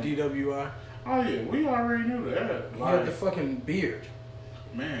got that DWI. Oh yeah, we already knew that. He had the fucking beard.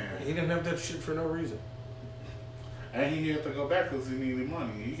 Man. He didn't have that shit for no reason. And he had to go back because he needed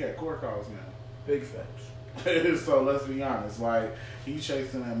money. He got court calls now. Big facts. So let's be honest, like he's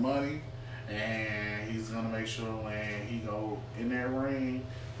chasing that money, and he's gonna make sure when he go in that ring,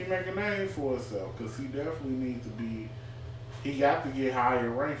 he make a name for himself, because he definitely needs to be. He got to get higher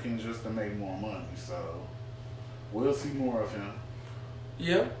ranking just to make more money. So we'll see more of him.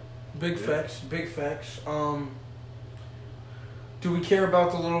 Yep. Big facts. Big facts. Do we care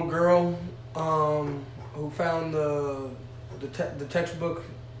about the little girl who found the textbook,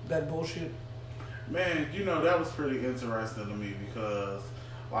 that bullshit? Man, that was pretty interesting to me because,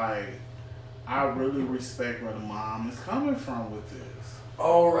 like, I really respect where the mom is coming from with this.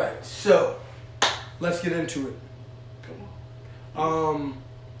 All right, so let's get into it. Come on.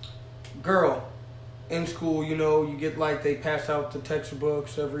 Girl, in school, you get like they pass out the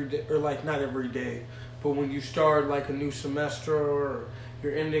textbooks every day, or like not every day, but when you start like a new semester or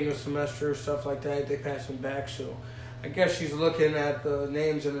you're ending a semester or stuff like that, they pass them back. So I guess she's looking at the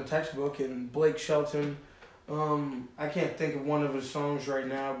names in the textbook, and Blake Shelton, I can't think of one of his songs right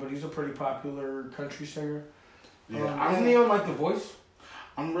now, but he's a pretty popular country singer. Yeah, isn't he on like The Voice?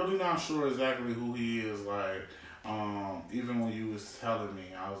 I'm really not sure exactly who he is. Like, even when you was telling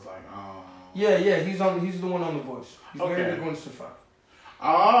me, I was like, Yeah, he's the one on The Voice. He's married to Gwen Stefani.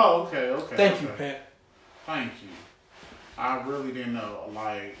 Oh, okay. Thank you, Pat. Thank you. I really didn't know.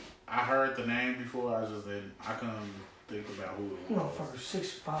 Like, I heard the name before, I couldn't think about who it was. Motherfucker,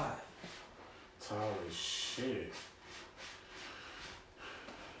 6'5". Tall as shit.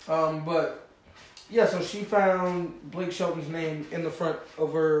 But yeah, so she found Blake Shelton's name in the front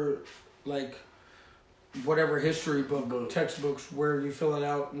of her, like, whatever history book, textbooks, where you fill it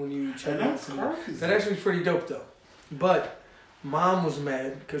out when you check it. And that's crazy. That actually is pretty dope, though. But Mom was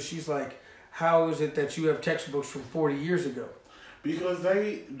mad because she's like, how is it that you have textbooks from 40 years ago? Because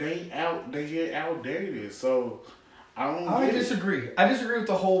they get outdated. So I disagree. I disagree with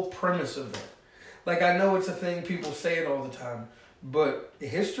the whole premise of that. Like, I know it's a thing, people say it all the time, but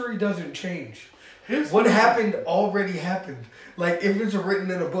history doesn't change. What happened already happened. Like, if it's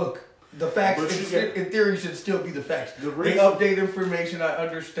written in a book, the facts in theory should still be the facts. They update information, I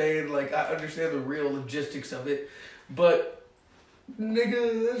understand. Like, I understand the real logistics of it, but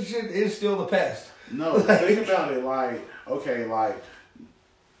nigga, that shit is still the past. No, think about it. Like, okay, like,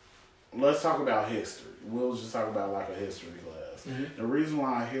 let's talk about history. We'll just talk about like a history class. Mm-hmm. The reason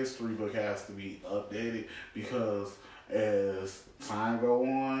why a history book has to be updated, because as time go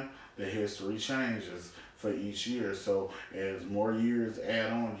on, the history changes for each year. So as more years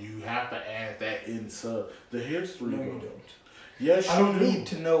add on, you have to add that into the history book. You don't. Yes, I don't need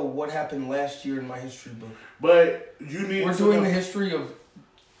to know what happened last year in my history book. But you need. We're doing the history of.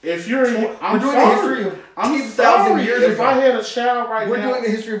 If you're, we're doing the history of 10,000 years ago. If I had a child right now, we're doing the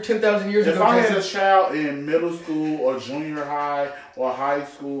history of 10,000 years ago. If I had a child in middle school or junior high or high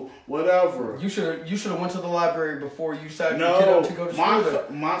school, whatever, you should have went to the library before you signed your kid up to go to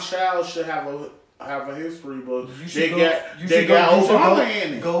school. My child should have a history book. They got Obama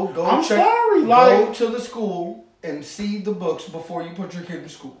in it. Go. I'm check, sorry. Go to the school and see the books before you put your kid in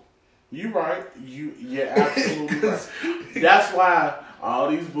school. You right. You're absolutely right. That's why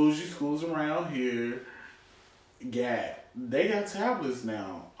all these bougie schools around here they got tablets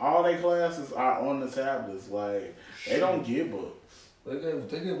now. All their classes are on the tablets. Like, they don't get books.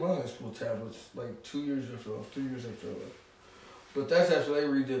 They get my high school tablets like 2 years after, 3 years after I left. But that's after they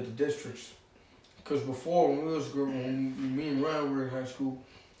redid the districts. Because before, when me and Ryan were in high school,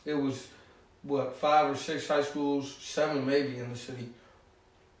 it was, 5 or 6 high schools, 7 maybe in the city.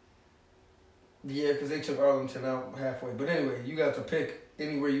 Yeah, because they took Arlington out halfway. But anyway, you got to pick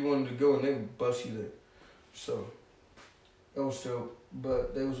anywhere you wanted to go, and they would bus you there. So, That was dope.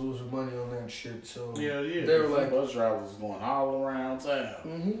 But they was losing money on that shit, so Yeah. they were like bus drivers was going all around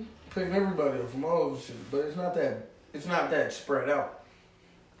town. picking everybody up from all over the city. But it's not that spread out.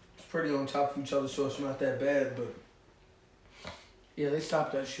 It's pretty on top of each other, so it's not that bad. But yeah, they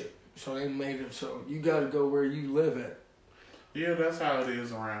stopped that shit, so they made it so you got to go where you live at. Yeah, that's how it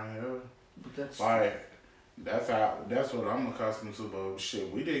is around here. But that's Like, that's what I'm accustomed to, but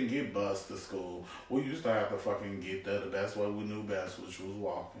shit, we didn't get bused to school. We used to have to fucking get there the best way we knew best, which was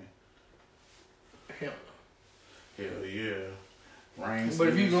walking. hell. Hell yeah. Rain, But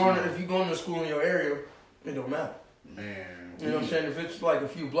if you snow. going to school in your area, it don't matter. Man. You know what I'm saying? If it's like a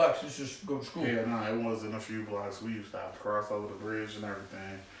few blocks, it's just go to school. Yeah, no, it wasn't a few blocks. We used to have to cross over the bridge and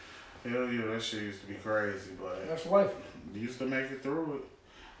everything. Hell yeah, that shit used to be crazy, but That's life. we used to make it through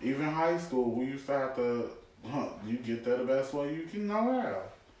it. Even high school, we used to have to, you get there the best way you can know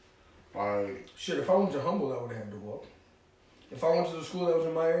how. Like, Shit, if I went to Humboldt, I would have had to walk. If I went to the school that was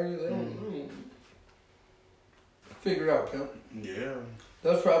in my area, they don't figure it out, pimp. yeah.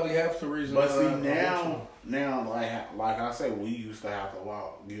 That's probably half the reason. But that see, I went to. now, like I said, we used to have to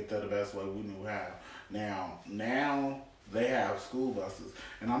walk, get there the best way we knew how. Now they have school buses,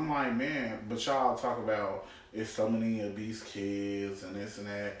 and I'm like, man, but y'all talk about it's so many obese kids and this and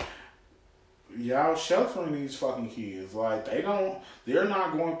that. Y'all sheltering these fucking kids, like they're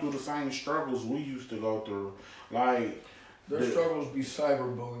not going through the same struggles we used to go through. Like Their struggles be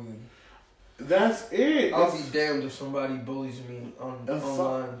cyberbullying. that's it. I'll be damned if somebody bullies me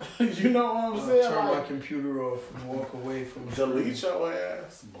online. You know what I'm saying? Turn my Like, computer off and walk away from the delete screen. your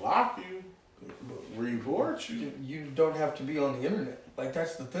ass, block you, report you. You don't have to be on the internet. Like,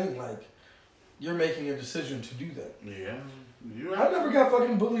 that's the thing. Like, you're making a decision to do that. Yeah, you. I never got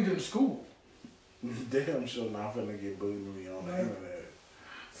fucking bullied in school. Damn sure not finna get bullied me on the internet.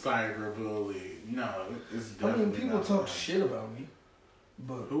 Cyber bully. No, it's I definitely mean, people not talk fun. shit about me,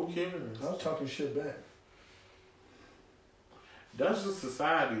 but Who cares? I was talking shit back. That's just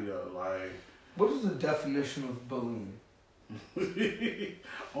society though. Like, What is the definition of bullying?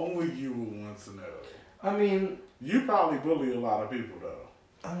 only you would want to know. I mean, You probably bully a lot of people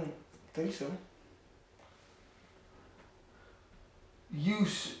though. I don't think so.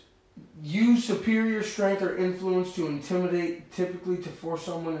 Use superior strength or influence to intimidate, typically to force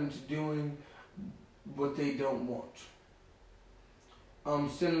someone into doing what they don't want.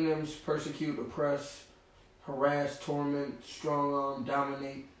 Synonyms: persecute, oppress, harass, torment, strong arm,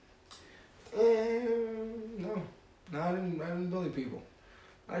 dominate. No, I didn't bully people.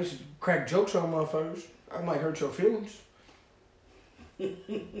 I used to crack jokes on motherfuckers. I might hurt your feelings.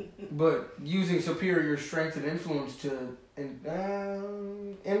 But using superior strength and influence to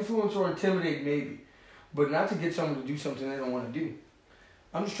influence or intimidate, maybe, but not to get someone to do something they don't want to do.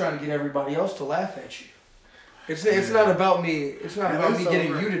 I'm just trying to get everybody else to laugh at you. It's not about me. It's not about me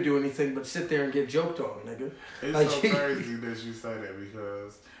getting you to do anything, but sit there and get joked on, nigga. It's Like, so crazy that you say that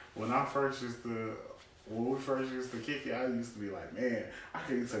because when we first used to kick it, I used to be like, man, I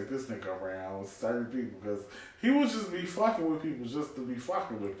can't take this nigga around with certain people because he would just be fucking with people just to be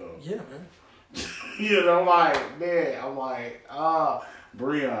fucking with them. Yeah, man. You know, like, man, I'm like,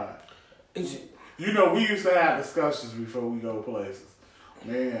 Breon. You know, we used to have discussions before we go places.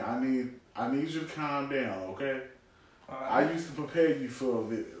 Man, I need you to calm down, okay? I used to prepare you for a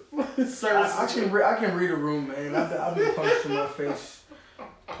bit. I can read a room, man. I've been punched in my face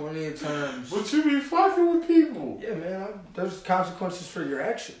plenty of times. But you be fucking with people. Yeah, man. There's consequences for your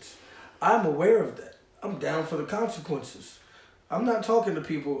actions. I'm aware of that. I'm down for the consequences. I'm not talking to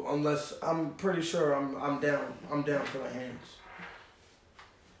people unless I'm pretty sure I'm down. I'm down for the hands.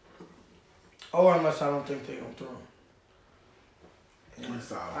 Or unless I don't think they gonna throw them.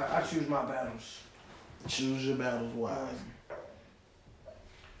 I choose my battles. Choose your battles wise.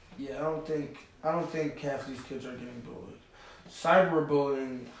 Yeah, I don't think half these kids are getting bullied.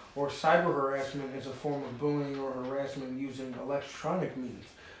 Cyberbullying or cyber harassment is a form of bullying or harassment using electronic means.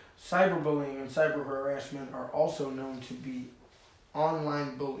 Cyberbullying and cyber harassment are also known to be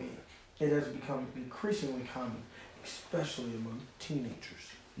online bullying. It has become increasingly common, especially among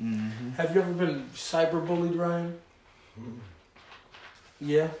teenagers. Mm-hmm. Have you ever been cyberbullied, Ryan? Mm-hmm.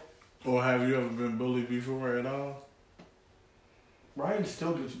 Yeah. Or have you ever been bullied before at all? Ryan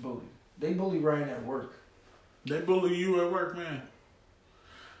still gets bullied. They bully Ryan at work. They bully you at work, man.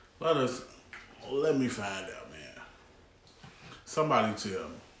 Let me find out, man. Somebody tell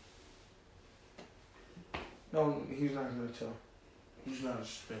me. No, he's not gonna tell. He's not a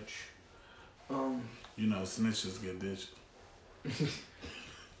snitch. You know, snitches get ditched.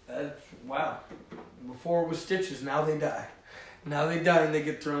 Wow. Before it was stitches, now they die. Now they die and they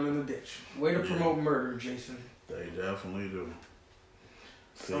get thrown in the ditch. Way to promote murder, Jason. They definitely do.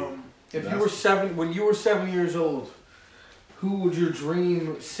 See, If you were when you were 7 years old, who would your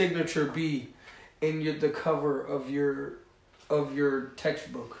dream signature be in the cover of your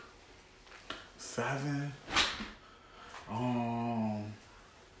textbook? 7. Oh,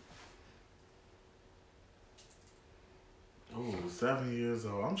 7 years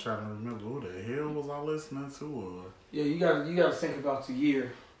old. I'm trying to remember who the hell was I listening to. Yeah, you gotta think about the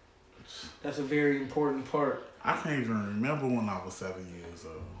year. That's a very important part. I can't even remember when I was 7 years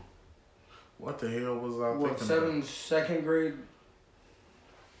old. What the hell was I thinking? Seven, second grade.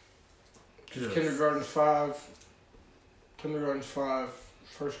 Yes. Kindergarten's 5. Kindergarten's 5.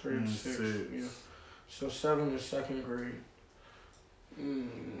 First grade is 6. Yeah. So 7 is second grade.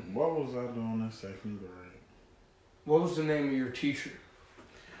 What was I doing in second grade? What was the name of your teacher?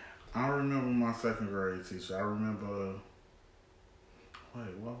 I remember my second grade teacher. I remember.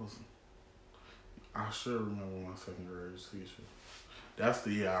 Wait, what was it? I should remember my second grade teacher. That's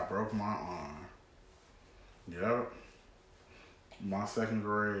the year I broke my arm. Yep. My second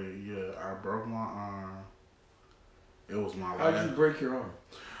grade, yeah, I broke my arm. It was my How last. did you break your arm?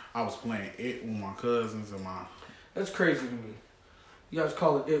 I was playing it with my cousins and my. That's crazy to me. You guys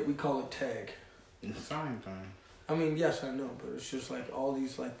call it it, we call it tag. Same thing. I mean, yes, I know, but it's just like all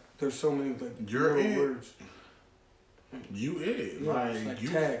these there's so many You're little it. words. You it. Yeah, it's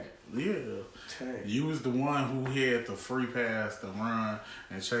like tag. Yeah. Tag. You was the one who had the free pass to run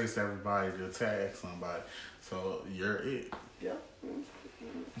and chase everybody to tag somebody. So you're it. Yeah.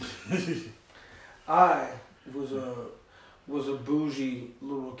 I was a bougie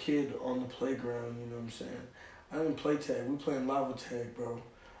little kid on the playground, you know what I'm saying? I didn't play tag. We playing lava tag, bro.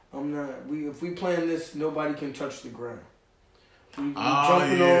 If we playing this, nobody can touch the ground. We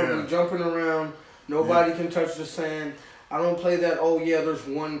jumping around. Nobody can touch the sand. I don't play that, there's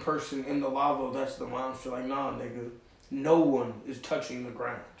one person in the lava, that's the monster. Like, nah, nigga. No one is touching the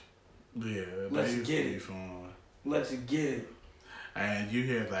ground. Yeah, Let's get it. Fun. Let's get it. And you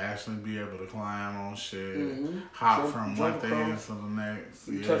had to actually be able to climb on shit, Jump from one thing across. to the next.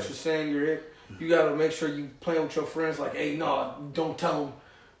 You touch the sand, you're it. You gotta make sure you playing with your friends. Like, hey, no, don't tell them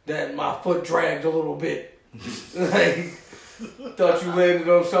that my foot dragged a little bit. Like, thought you landed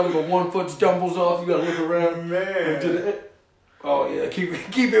on something, but one foot stumbles off. You gotta look around. Man. Oh yeah, keep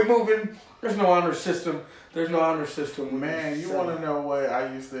it moving. There's no honor system. Man, you want to know what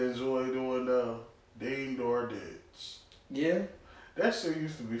I used to enjoy doing? The ding door ditch. Yeah. That shit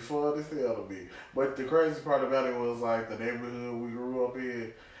used to be fun as hell to me. But the crazy part about it was like the neighborhood we grew up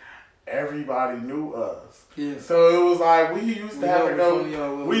in, everybody knew us. Yeah. So it was like we used to have to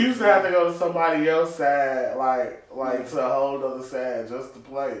go. We used to have to go to somebody else's side, like to a whole other side just to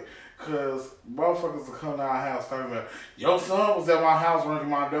play. Cause motherfuckers would come to our house talking about, your son was at my house ringing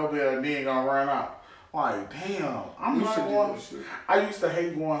my doorbell and then gonna run out. Like, damn, I used to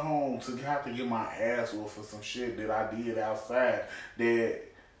hate going home to have to get my ass whooped for some shit that I did outside that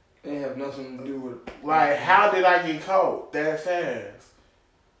they have nothing to do with. Like, how did I get caught that fast?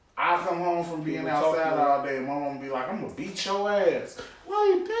 I come home from being outside all day and my mom be like, I'm gonna beat your ass.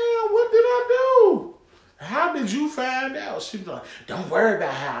 Like, damn, what did I do? How did you find out? She be like, don't worry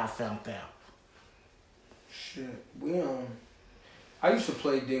about how I found out. Shit, I used to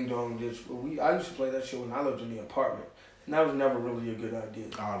play Ding Dong Ditch, but I used to play that shit when I lived in the apartment, and that was never really a good idea.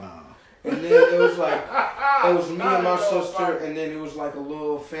 Oh no. And then it was like, it was me and my sister, and then it was like a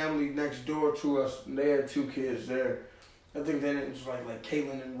little family next door to us, and they had 2 kids there. I think then it was like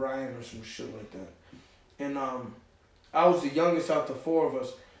Caitlin and Ryan or some shit like that. And I was the youngest out the 4 of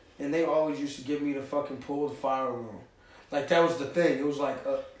us, and they always used to give me the fucking pull the fire alarm. Like, that was the thing. It was like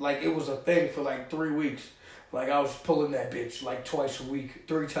it was a thing for like 3 weeks. Like, I was pulling that bitch like twice a week,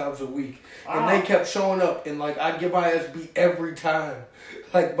 3 times a week. And they kept showing up, and like, I'd get my ass beat every time.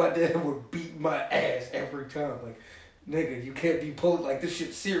 Like, my dad would beat my ass every time. Like, nigga, you can't be pulling, like, this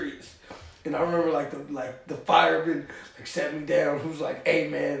shit's serious. And I remember the fireman sat me down. Who's like, "Hey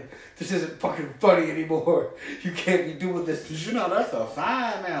man, this isn't fucking funny anymore. You can't be doing this." Cause you know that's a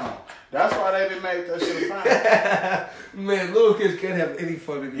fine now. That's why they didn't make that shit a fine. Man, little kids can't have any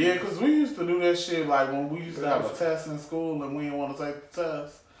fun anymore. Yeah, cause we used to do that shit like when we used to have a test in school and we didn't want to take the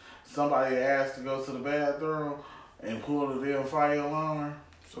test. Somebody asked to go to the bathroom and pull the damn fire alarm.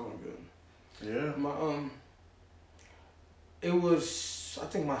 So good. Yeah. It was, I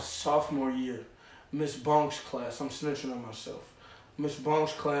think, my sophomore year, Miss Bonk's class. I'm snitching on myself. Miss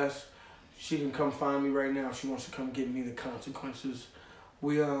Bonk's class, she can come find me right now if she wants to come get me the consequences.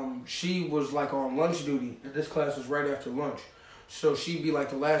 She was like on lunch duty, and this class was right after lunch. So she'd be like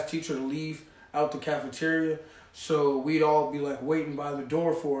the last teacher to leave out the cafeteria. So we'd all be like waiting by the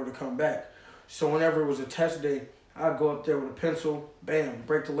door for her to come back. So whenever it was a test day, I'd go up there with a pencil, bam,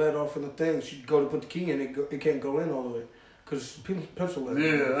 break the lead off in the thing. She'd go to put the key in, it can't go in all the way. Because it's pencil lead.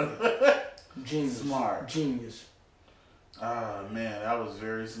 Yeah. Genius. Smart. Genius. Ah, man, that was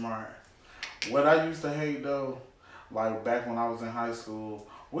very smart. What I used to hate, though, like back when I was in high school,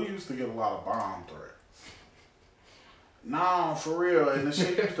 we used to get a lot of bomb threats. Nah, for real. And the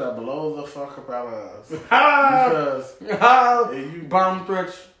shit used to blow the fuck up out of us. Because you bomb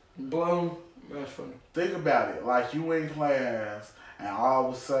threats, blown. That's funny. think about it. Like, you in class, and all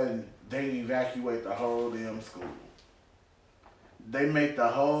of a sudden, they evacuate the whole damn school. They make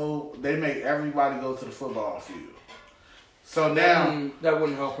everybody go to the football field. So now... That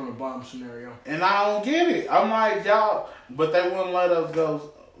wouldn't help in a bomb scenario. And I don't get it. I'm like, y'all... But they wouldn't let us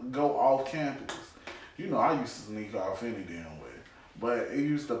go off campus. You know, I used to sneak off any damn way. But it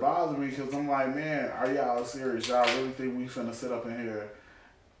used to bother me because I'm like, man, are y'all serious? Y'all really think we finna sit up in here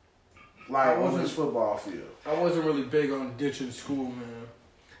like on this football field? I wasn't really big on ditching school, man.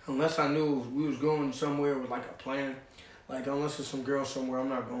 Unless I knew we was going somewhere with like a plan. Like, unless there's some girl somewhere, I'm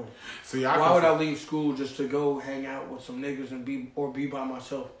not going. See, why would I leave school just to go hang out with some niggas and be by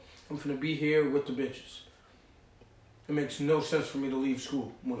myself? I'm finna be here with the bitches. It makes no sense for me to leave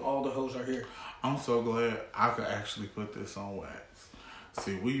school when all the hoes are here. I'm so glad I could actually put this on wax.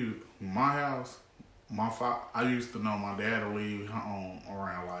 See, my house, I used to know my dad would leave home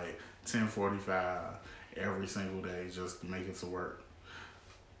around like 10:45 every single day just to make it to work.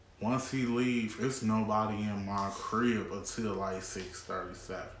 Once he leave, it's nobody in my crib until like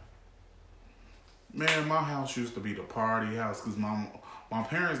 6:37. Man, my house used to be the party house because my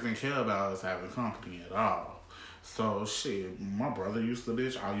parents didn't care about us having company at all. So shit, my brother used to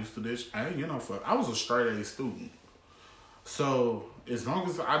ditch, I used to ditch. Fuck, I was a straight A student. So as long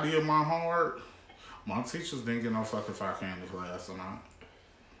as I did my homework, my teachers didn't get no fuck if I came to class or not.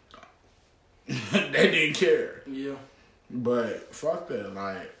 They didn't care. Yeah. But fuck that.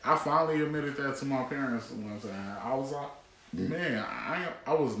 Like, I finally admitted that to my parents one time. I was like, man,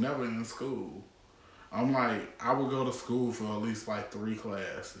 I was never in school. I'm like, I would go to school for at least like 3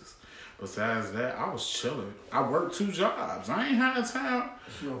 classes. Besides that, I was chilling. I worked 2 jobs. I ain't had time.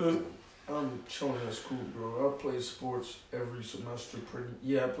 I'm chilling at school, bro. I played sports every semester.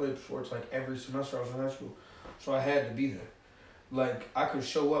 I played sports like every semester I was in high school. So I had to be there. Like, I could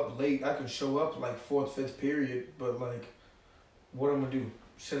show up late. I could show up like 4th, 5th period. But like, what I'm gonna do?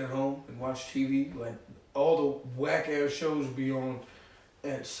 Sit at home and watch TV? Like, all the whack ass shows be on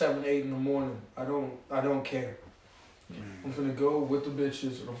at 7, 8 in the morning. I don't care. I'm finna go with the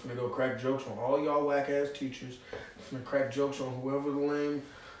bitches, and I'm finna go crack jokes on all y'all whack ass teachers. I'm finna crack jokes on whoever the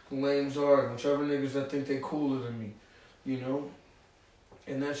lames are, and whichever niggas that think they cooler than me, you know.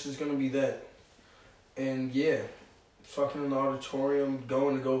 And that's just gonna be that. And yeah, fucking in the auditorium,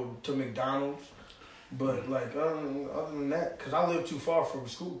 going to go to McDonald's. But like, other than that, cause I live too far from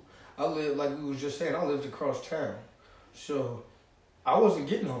school. I live, like we was just saying, I lived across town, so I wasn't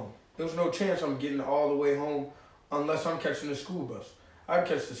getting home. There was no chance I'm getting all the way home unless I'm catching the school bus. I'd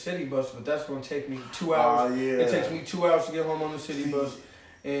catch the city bus, but that's gonna take me 2 hours. Yeah. It takes me 2 hours to get home on the city bus,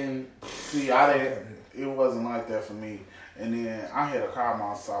 and it wasn't like that for me. And then I had a car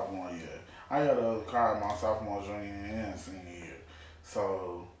my sophomore year. I had a car my sophomore, junior, and senior year.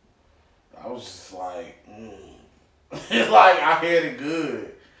 So I was just like, It's like I had it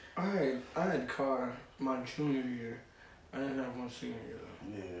good. I had a car my junior year. I didn't have one senior year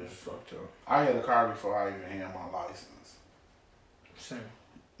though. Yeah. It's fucked up. I had a car before I even had my license. Same.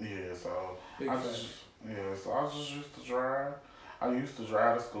 Yeah, so Big I facts. just used to drive. I used to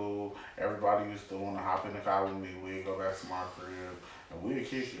drive to school. Everybody used to want to hop in the car with me. We'd go back to my crib and we'd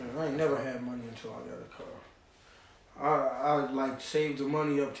kick it. I ain't never had money until I got a car. I like saved the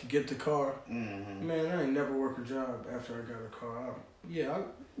money up to get the car. Mm-hmm. Man, I ain't never worked a job after I got a car.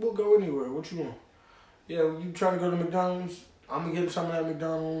 We'll go anywhere. What you want? Yeah, you trying to go to McDonald's? I'm gonna get something at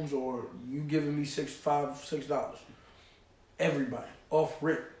McDonald's, or you giving me $6. Everybody off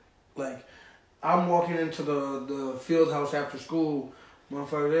rip. Like, I'm walking into the field house after school.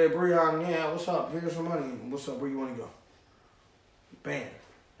 Motherfucker, hey, Breon, yeah, what's up? Here's some money. What's up? Where you want to go? Bam.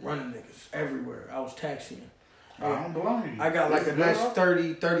 Running niggas everywhere. I was taxiing. I don't blame you. I got like a nice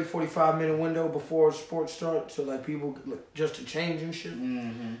 30, 45 minute window before sports start, so like people just to change and shit.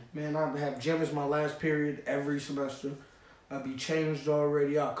 Mm-hmm. Man, I have gym as my last period every semester. I'll be changed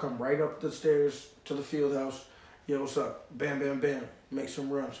already. I'll come right up the stairs to the field house. Yo, what's up? Bam, bam, bam. Make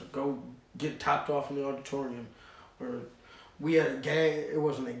some runs. Go get topped off in the auditorium. Or we had a gang. It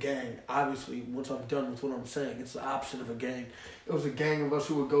wasn't a gang. Obviously, once I'm done with what I'm saying, it's the opposite of a gang. It was a gang of us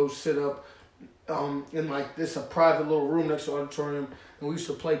who would go sit up in like this a private little room next to the auditorium, and we used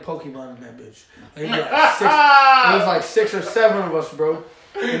to play Pokemon in that bitch. Like, it was like 6 or 7 of us, bro,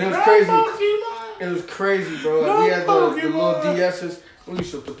 and it was crazy. It was crazy, bro. Like, we had the little DSs. We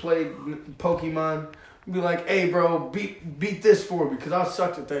used to play Pokemon. We'd be like, "Hey, bro, beat this for me," because I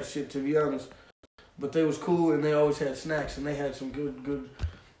sucked at that shit, to be honest. But they was cool, and they always had snacks, and they had some good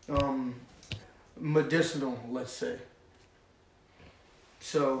medicinal, let's say.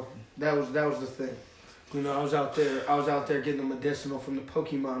 So that was the thing. You know, I was out there getting the medicinal from the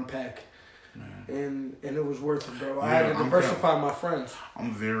Pokemon pack. Man. And it was worth it, bro. I had to diversify my friends.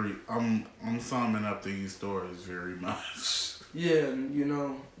 I'm summing up these stories very much. Yeah, and you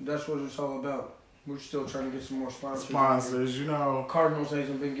know, that's what it's all about. We're still trying to get some more sponsors. Sponsors, you know. Cardinals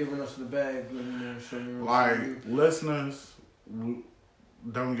hasn't been giving us the bag anymore. So, you know, like, listeners,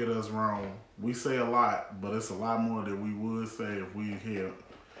 don't get us wrong. We say a lot, but it's a lot more than we would say if we here.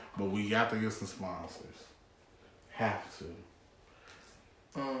 But we got to get some sponsors. Have to.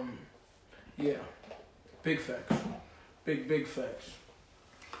 Yeah. Big facts. Big facts.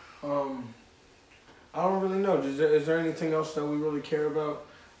 I don't really know. Is there anything else that we really care about?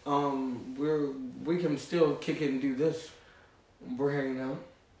 We can still kick it and do this. We're hanging out.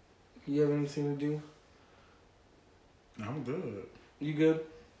 You have anything to do? I'm good. You good?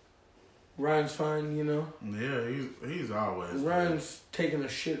 Ryan's fine, you know? Yeah, he's always Ryan's taking a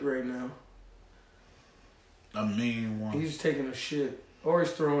shit right now. A mean one. He's taking a shit. Or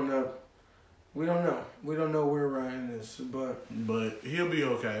he's throwing up. We don't know. We don't know where Ryan is, but he'll be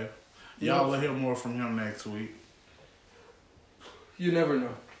okay. Y'all will hear more from him next week. You never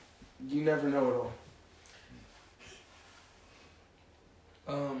know. You never know at all.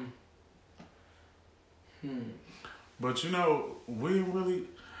 But you know, we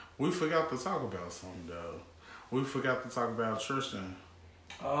forgot to talk about something though. We forgot to talk about Tristan.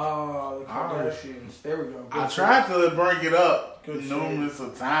 Oh, the Kardashians. There we go. I tried to bring it up numerous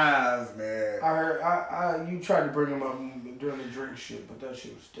of times, man. I heard you tried to bring him up during the Drake shit, but that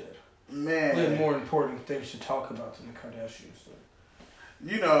shit was dead. Man, we had more important things to talk about than the Kardashians.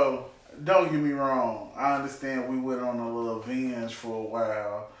 You know, don't get me wrong. I understand we went on a little binge for a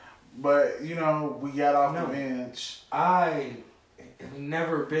while, but you know, we got off the bench. I have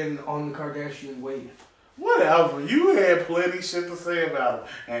never been on the Kardashian wave. Whatever. You had plenty shit to say about it,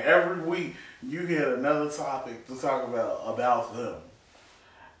 and every week you had another topic to talk about them.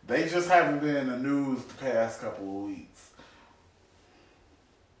 They just haven't been in the news the past couple of weeks.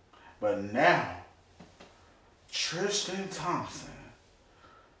 But now, Tristan Thompson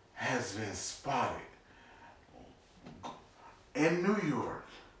has been spotted in New York,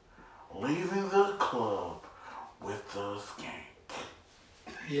 leaving the club with the skank.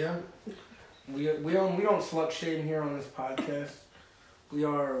 Yeah, we don't slut shame here on this podcast. We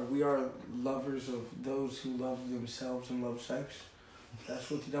are lovers of those who love themselves and love sex.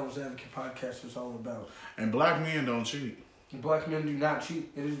 That's what the Devil's Advocate podcast is all about. And black men don't cheat. Black men do not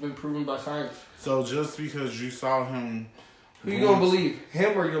cheat. It has been proven by science. So just because you saw him... Who you gonna believe?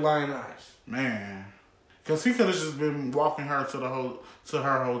 Him or your lying eyes? Man. Because he could have just been walking her to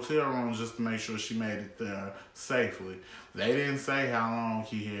her hotel room just to make sure she made it there safely. They didn't say how long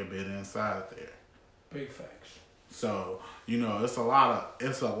he had been inside there. Big facts. So, you know, it's a lot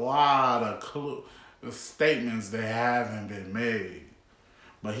of statements that haven't been made.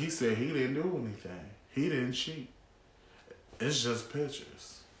 But he said he didn't do anything. He didn't cheat. It's just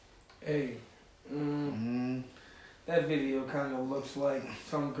pictures. Hey, that video kind of looks like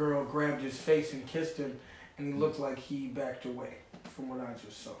some girl grabbed his face and kissed him, and he looked like he backed away from what I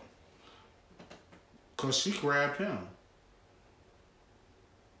just saw. 'Cause she grabbed him.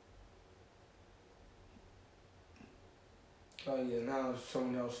 Oh yeah, now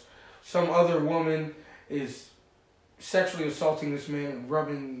someone else. Some other woman is sexually assaulting this man,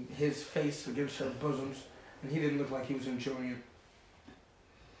 rubbing his face against her bosoms, and he didn't look like he was enjoying it.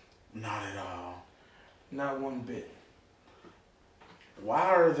 Not at all. Not one bit. Why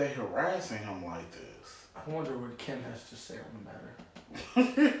are they harassing him like this? I wonder what Kim has to say on the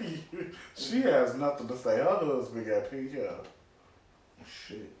matter. She has nothing to say. Her husband got pink hair.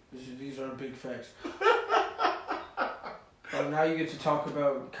 Shit. These are big facts. Now you get to talk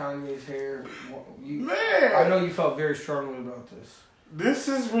about Kanye's hair. Man! I know you felt very strongly about this. This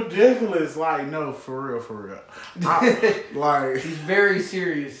is ridiculous. Like, no, for real. He's very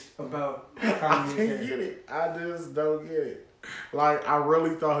serious about Kanye's I can't hair. get it. I just don't get it. Like, I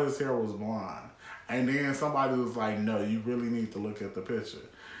really thought his hair was blonde. And then somebody was like, no, you really need to look at the picture.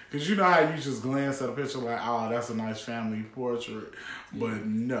 Because you know how you just glance at a picture like, oh, that's a nice family portrait. But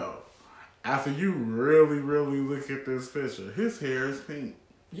no. After you really, really look at this picture, his hair is pink.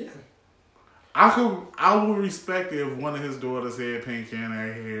 Yeah. I would respect it if one of his daughters had pink in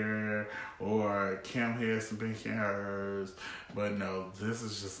her hair or Kim had some pink in hers. But no, this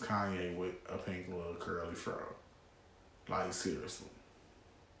is just Kanye with a pink little curly fro. Like, seriously.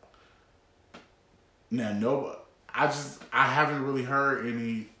 Now, I haven't really heard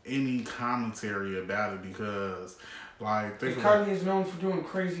any commentary about it because, like, Kanye is known for doing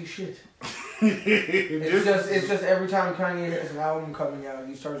crazy shit. It's just every time Kanye has an album coming out,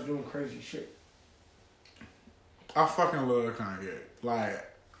 he starts doing crazy shit. I fucking love Kanye. Like,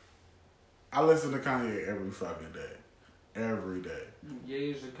 I listen to Kanye every fucking day. Every day. Yeah,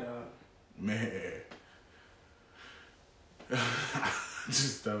 he's a god. Man. I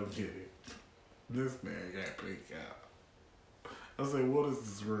just don't get it. This man got pink out. I say, what is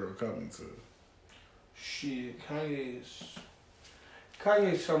this real coming to? Shit, Kanye's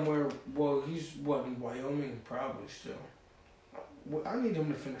somewhere. Well, he's in Wyoming, probably still. Well, I need him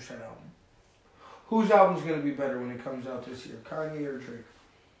to finish that album. Whose album's gonna be better when it comes out this year, Kanye or Drake?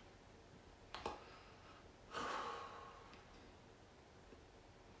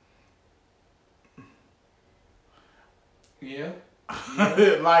 Yeah.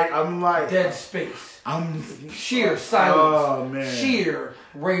 I'm like dead space. I'm sheer silence. Oh man. Sheer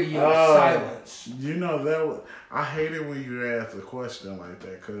radio silence. You know I hate it when you ask a question like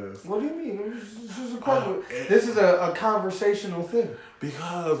that, cause. What do you mean? This is a conversational thing.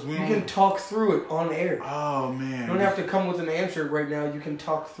 Because you can talk through it on air. Oh man. You don't have to come with an answer right now. You can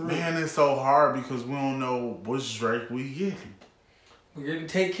talk through it. Man, it's so hard because we don't know which Drake we getting. We're getting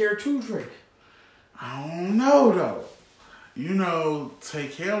Take Care 2 Drake. I don't know though. You know,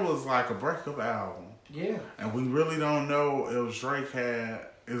 Take Care was like a breakup album. Yeah. And we really don't know if Drake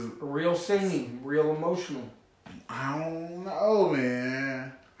is real singing, real emotional. I don't know,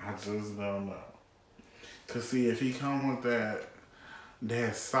 man. I just don't know. Cause see, if he come with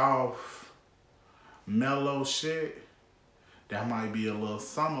that soft, mellow shit, that might be a little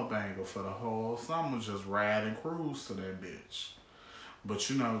summer banger for the whole summer. Just ride and cruise to that bitch. But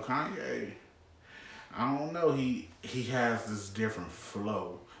you know, Kanye, I don't know. He has this different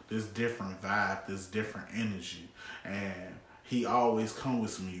flow, this different vibe, this different energy, and he always come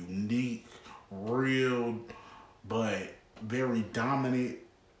with some unique, real, but very dominant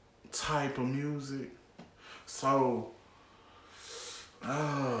type of music. So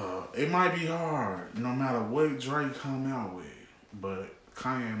it might be hard no matter what Drake come out with, but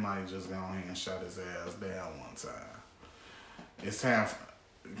Kanye might just go ahead and shut his ass down one time. It's time.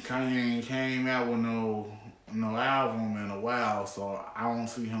 Kanye ain't came out with no album in a while, so I don't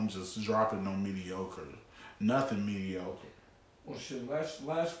see him just dropping no mediocre. Nothing mediocre. Well, shit.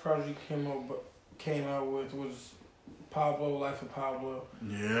 Last project came out with was Pablo, Life of Pablo.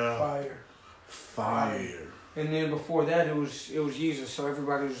 Yeah. Fire. And then before that, it was Yeezus, so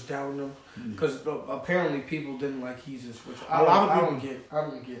everybody was doubting him because apparently people didn't like Yeezus, which I don't get.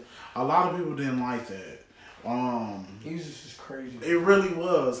 A lot of people didn't like that. Yeezus is crazy. It really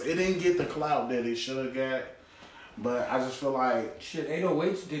was. It didn't get the clout that it should have got, but I just feel like shit.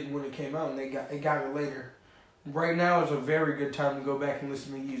 808s did when it came out, and they got it later. Right now is a very good time to go back and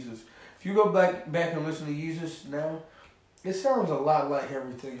listen to Yeezus. If you go back and listen to Yeezus now, it sounds a lot like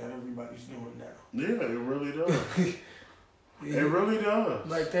everything that everybody's doing now. Yeah, it really does. It really does.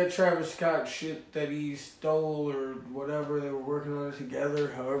 Like that Travis Scott shit that he stole or whatever, they were working on it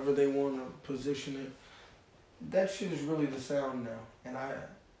together, however they want to position it. That shit is really the sound now. And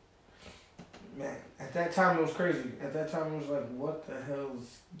man, at that time it was crazy. At that time it was like, what the hell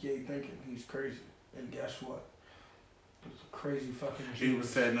is Ye thinking? He's crazy. And guess what? It was a crazy fucking shit. He was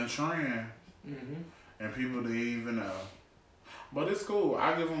setting a trend. Mm-hmm. And people didn't even know. But it's cool.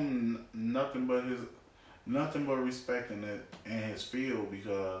 I give him nothing but respect in his field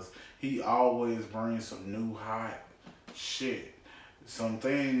because he always brings some new hot shit.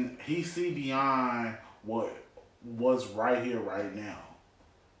 Something he see beyond what's right here, right now.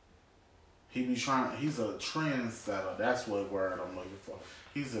 He's a trendsetter. That's what word I'm looking for.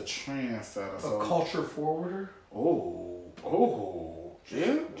 He's a trendsetter. A culture forwarder? Oh.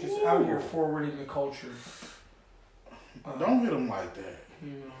 Yeah. Just out here forwarding the culture. Don't hit him like that.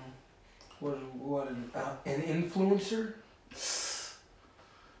 You know, what an influencer?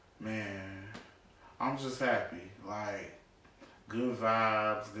 Man, I'm just happy. Like, good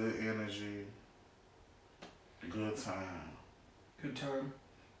vibes, good energy, good time. Good time.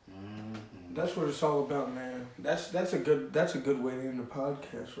 Mm-hmm. That's what it's all about, man. That's a good way to end the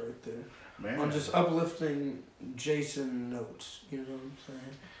podcast right there. Man. On just uplifting Jason notes. You know what I'm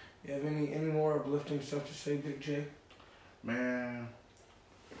saying? You have any more uplifting stuff to say, Big J? Man,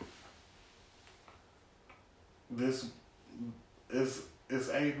 this is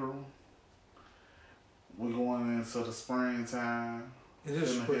April. we going into the springtime. It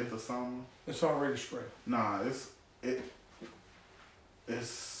is Finna spring. hit the summer. It's already spring. Nah, it's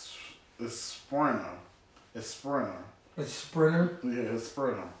sprinter. It's sprinter. It's sprinter. Yeah, it's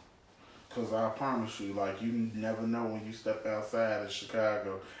sprinter. Cause I promise you, like you never know when you step outside in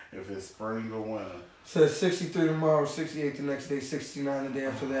Chicago if it's spring or winter. Says 63 tomorrow, 68 the next day, 69 the day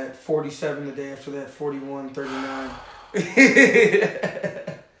after that, 47 the day after that, 41, 39.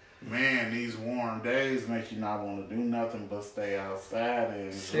 Man, these warm days make you not want to do nothing but stay outside and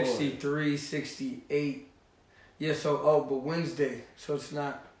enjoy. 63, 68. Yeah, so, but Wednesday. So it's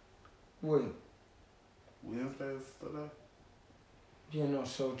not, wait. Wednesday is today? Yeah, no,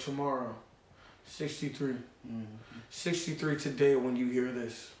 so tomorrow. 63. Mm-hmm. 63 today when you hear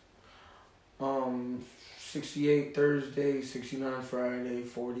this. 68 Thursday, 69 Friday,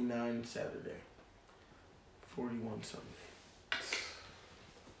 49 Saturday. 41 Sunday.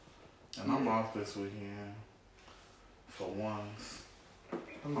 And I'm off this weekend for once.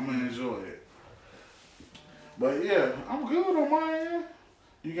 I'm gonna enjoy it. But yeah, I'm good on my end.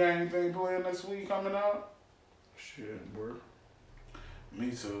 You got anything planned this week coming up? Shit, bro.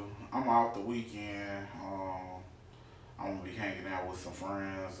 Me too. I'm off the weekend. I'm gonna be hanging out with some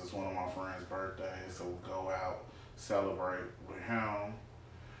friends. It's one of my friends' birthdays, so we'll go out, celebrate with him.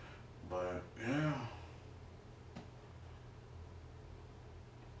 But yeah.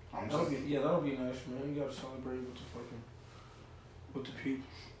 That'll be nice, man. You gotta celebrate with the people.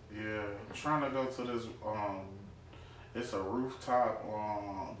 Yeah, I'm trying to go to this. It's a rooftop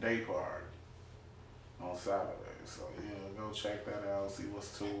day party on Saturday. So yeah, go check that out. See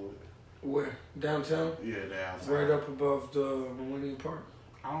what's to it. Where? Downtown? Yeah, downtown. Right up above the Millennium Park.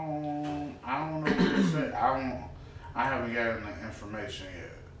 I don't know what to say. I haven't gotten the information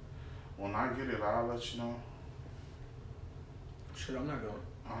yet. When I get it, I'll let you know. Shit, I'm not going.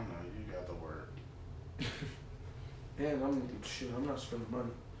 I know you got the word. Man, I'm not spending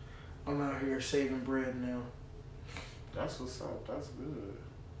money. I'm out here saving bread now. That's what's up. That's good.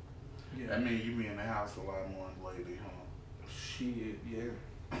 Yeah. That means you be in the house a lot more lately, huh? Shit, yeah.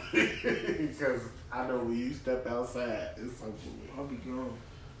 Because I know when you step outside, it's like, I'll be gone.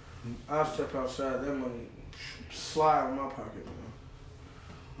 I'll step outside, that money slide in my pocket,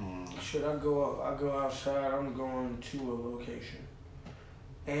 man. Shit, I go outside, I'm going to a location.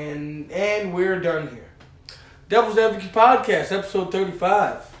 And we're done here. Devil's Advocate Podcast, episode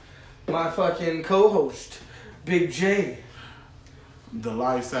 35. My fucking co-host, Big J. the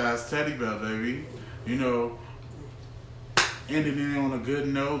life-size teddy bear, baby. You know, ending it on a good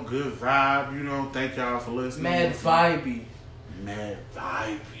note, good vibe. You know, thank y'all for listening. Mad vibey. Mad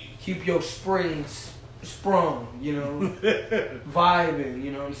vibey. Keep your springs sprung, you know. Vibing,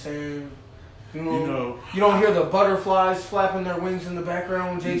 you know what I'm saying? You don't hear the butterflies flapping their wings in the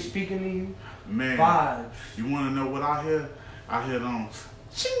background when Jay's speaking to you? Man. Vibes. You want to know what I hear? I hear them.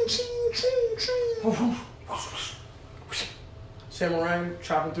 Ching, ching, ching, ching. Samurai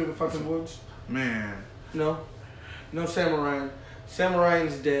chopping through the fucking woods? Man. No Samurai.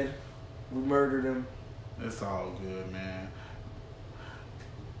 Samurai's dead. We murdered him. It's all good, man.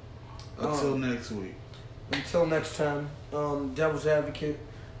 Until next week. Until next time, Devil's Advocate,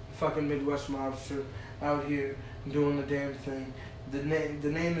 fucking Midwest Mobster, out here doing the damn thing. The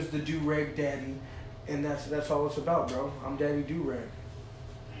name is the Do-Rag Daddy, and that's all it's about, bro. I'm Daddy Do-Rag.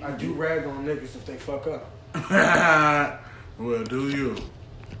 I do rag on niggas if they fuck up. Well, do you?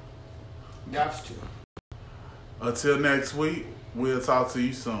 Gots to. Until next week, we'll talk to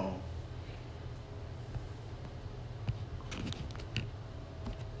you soon.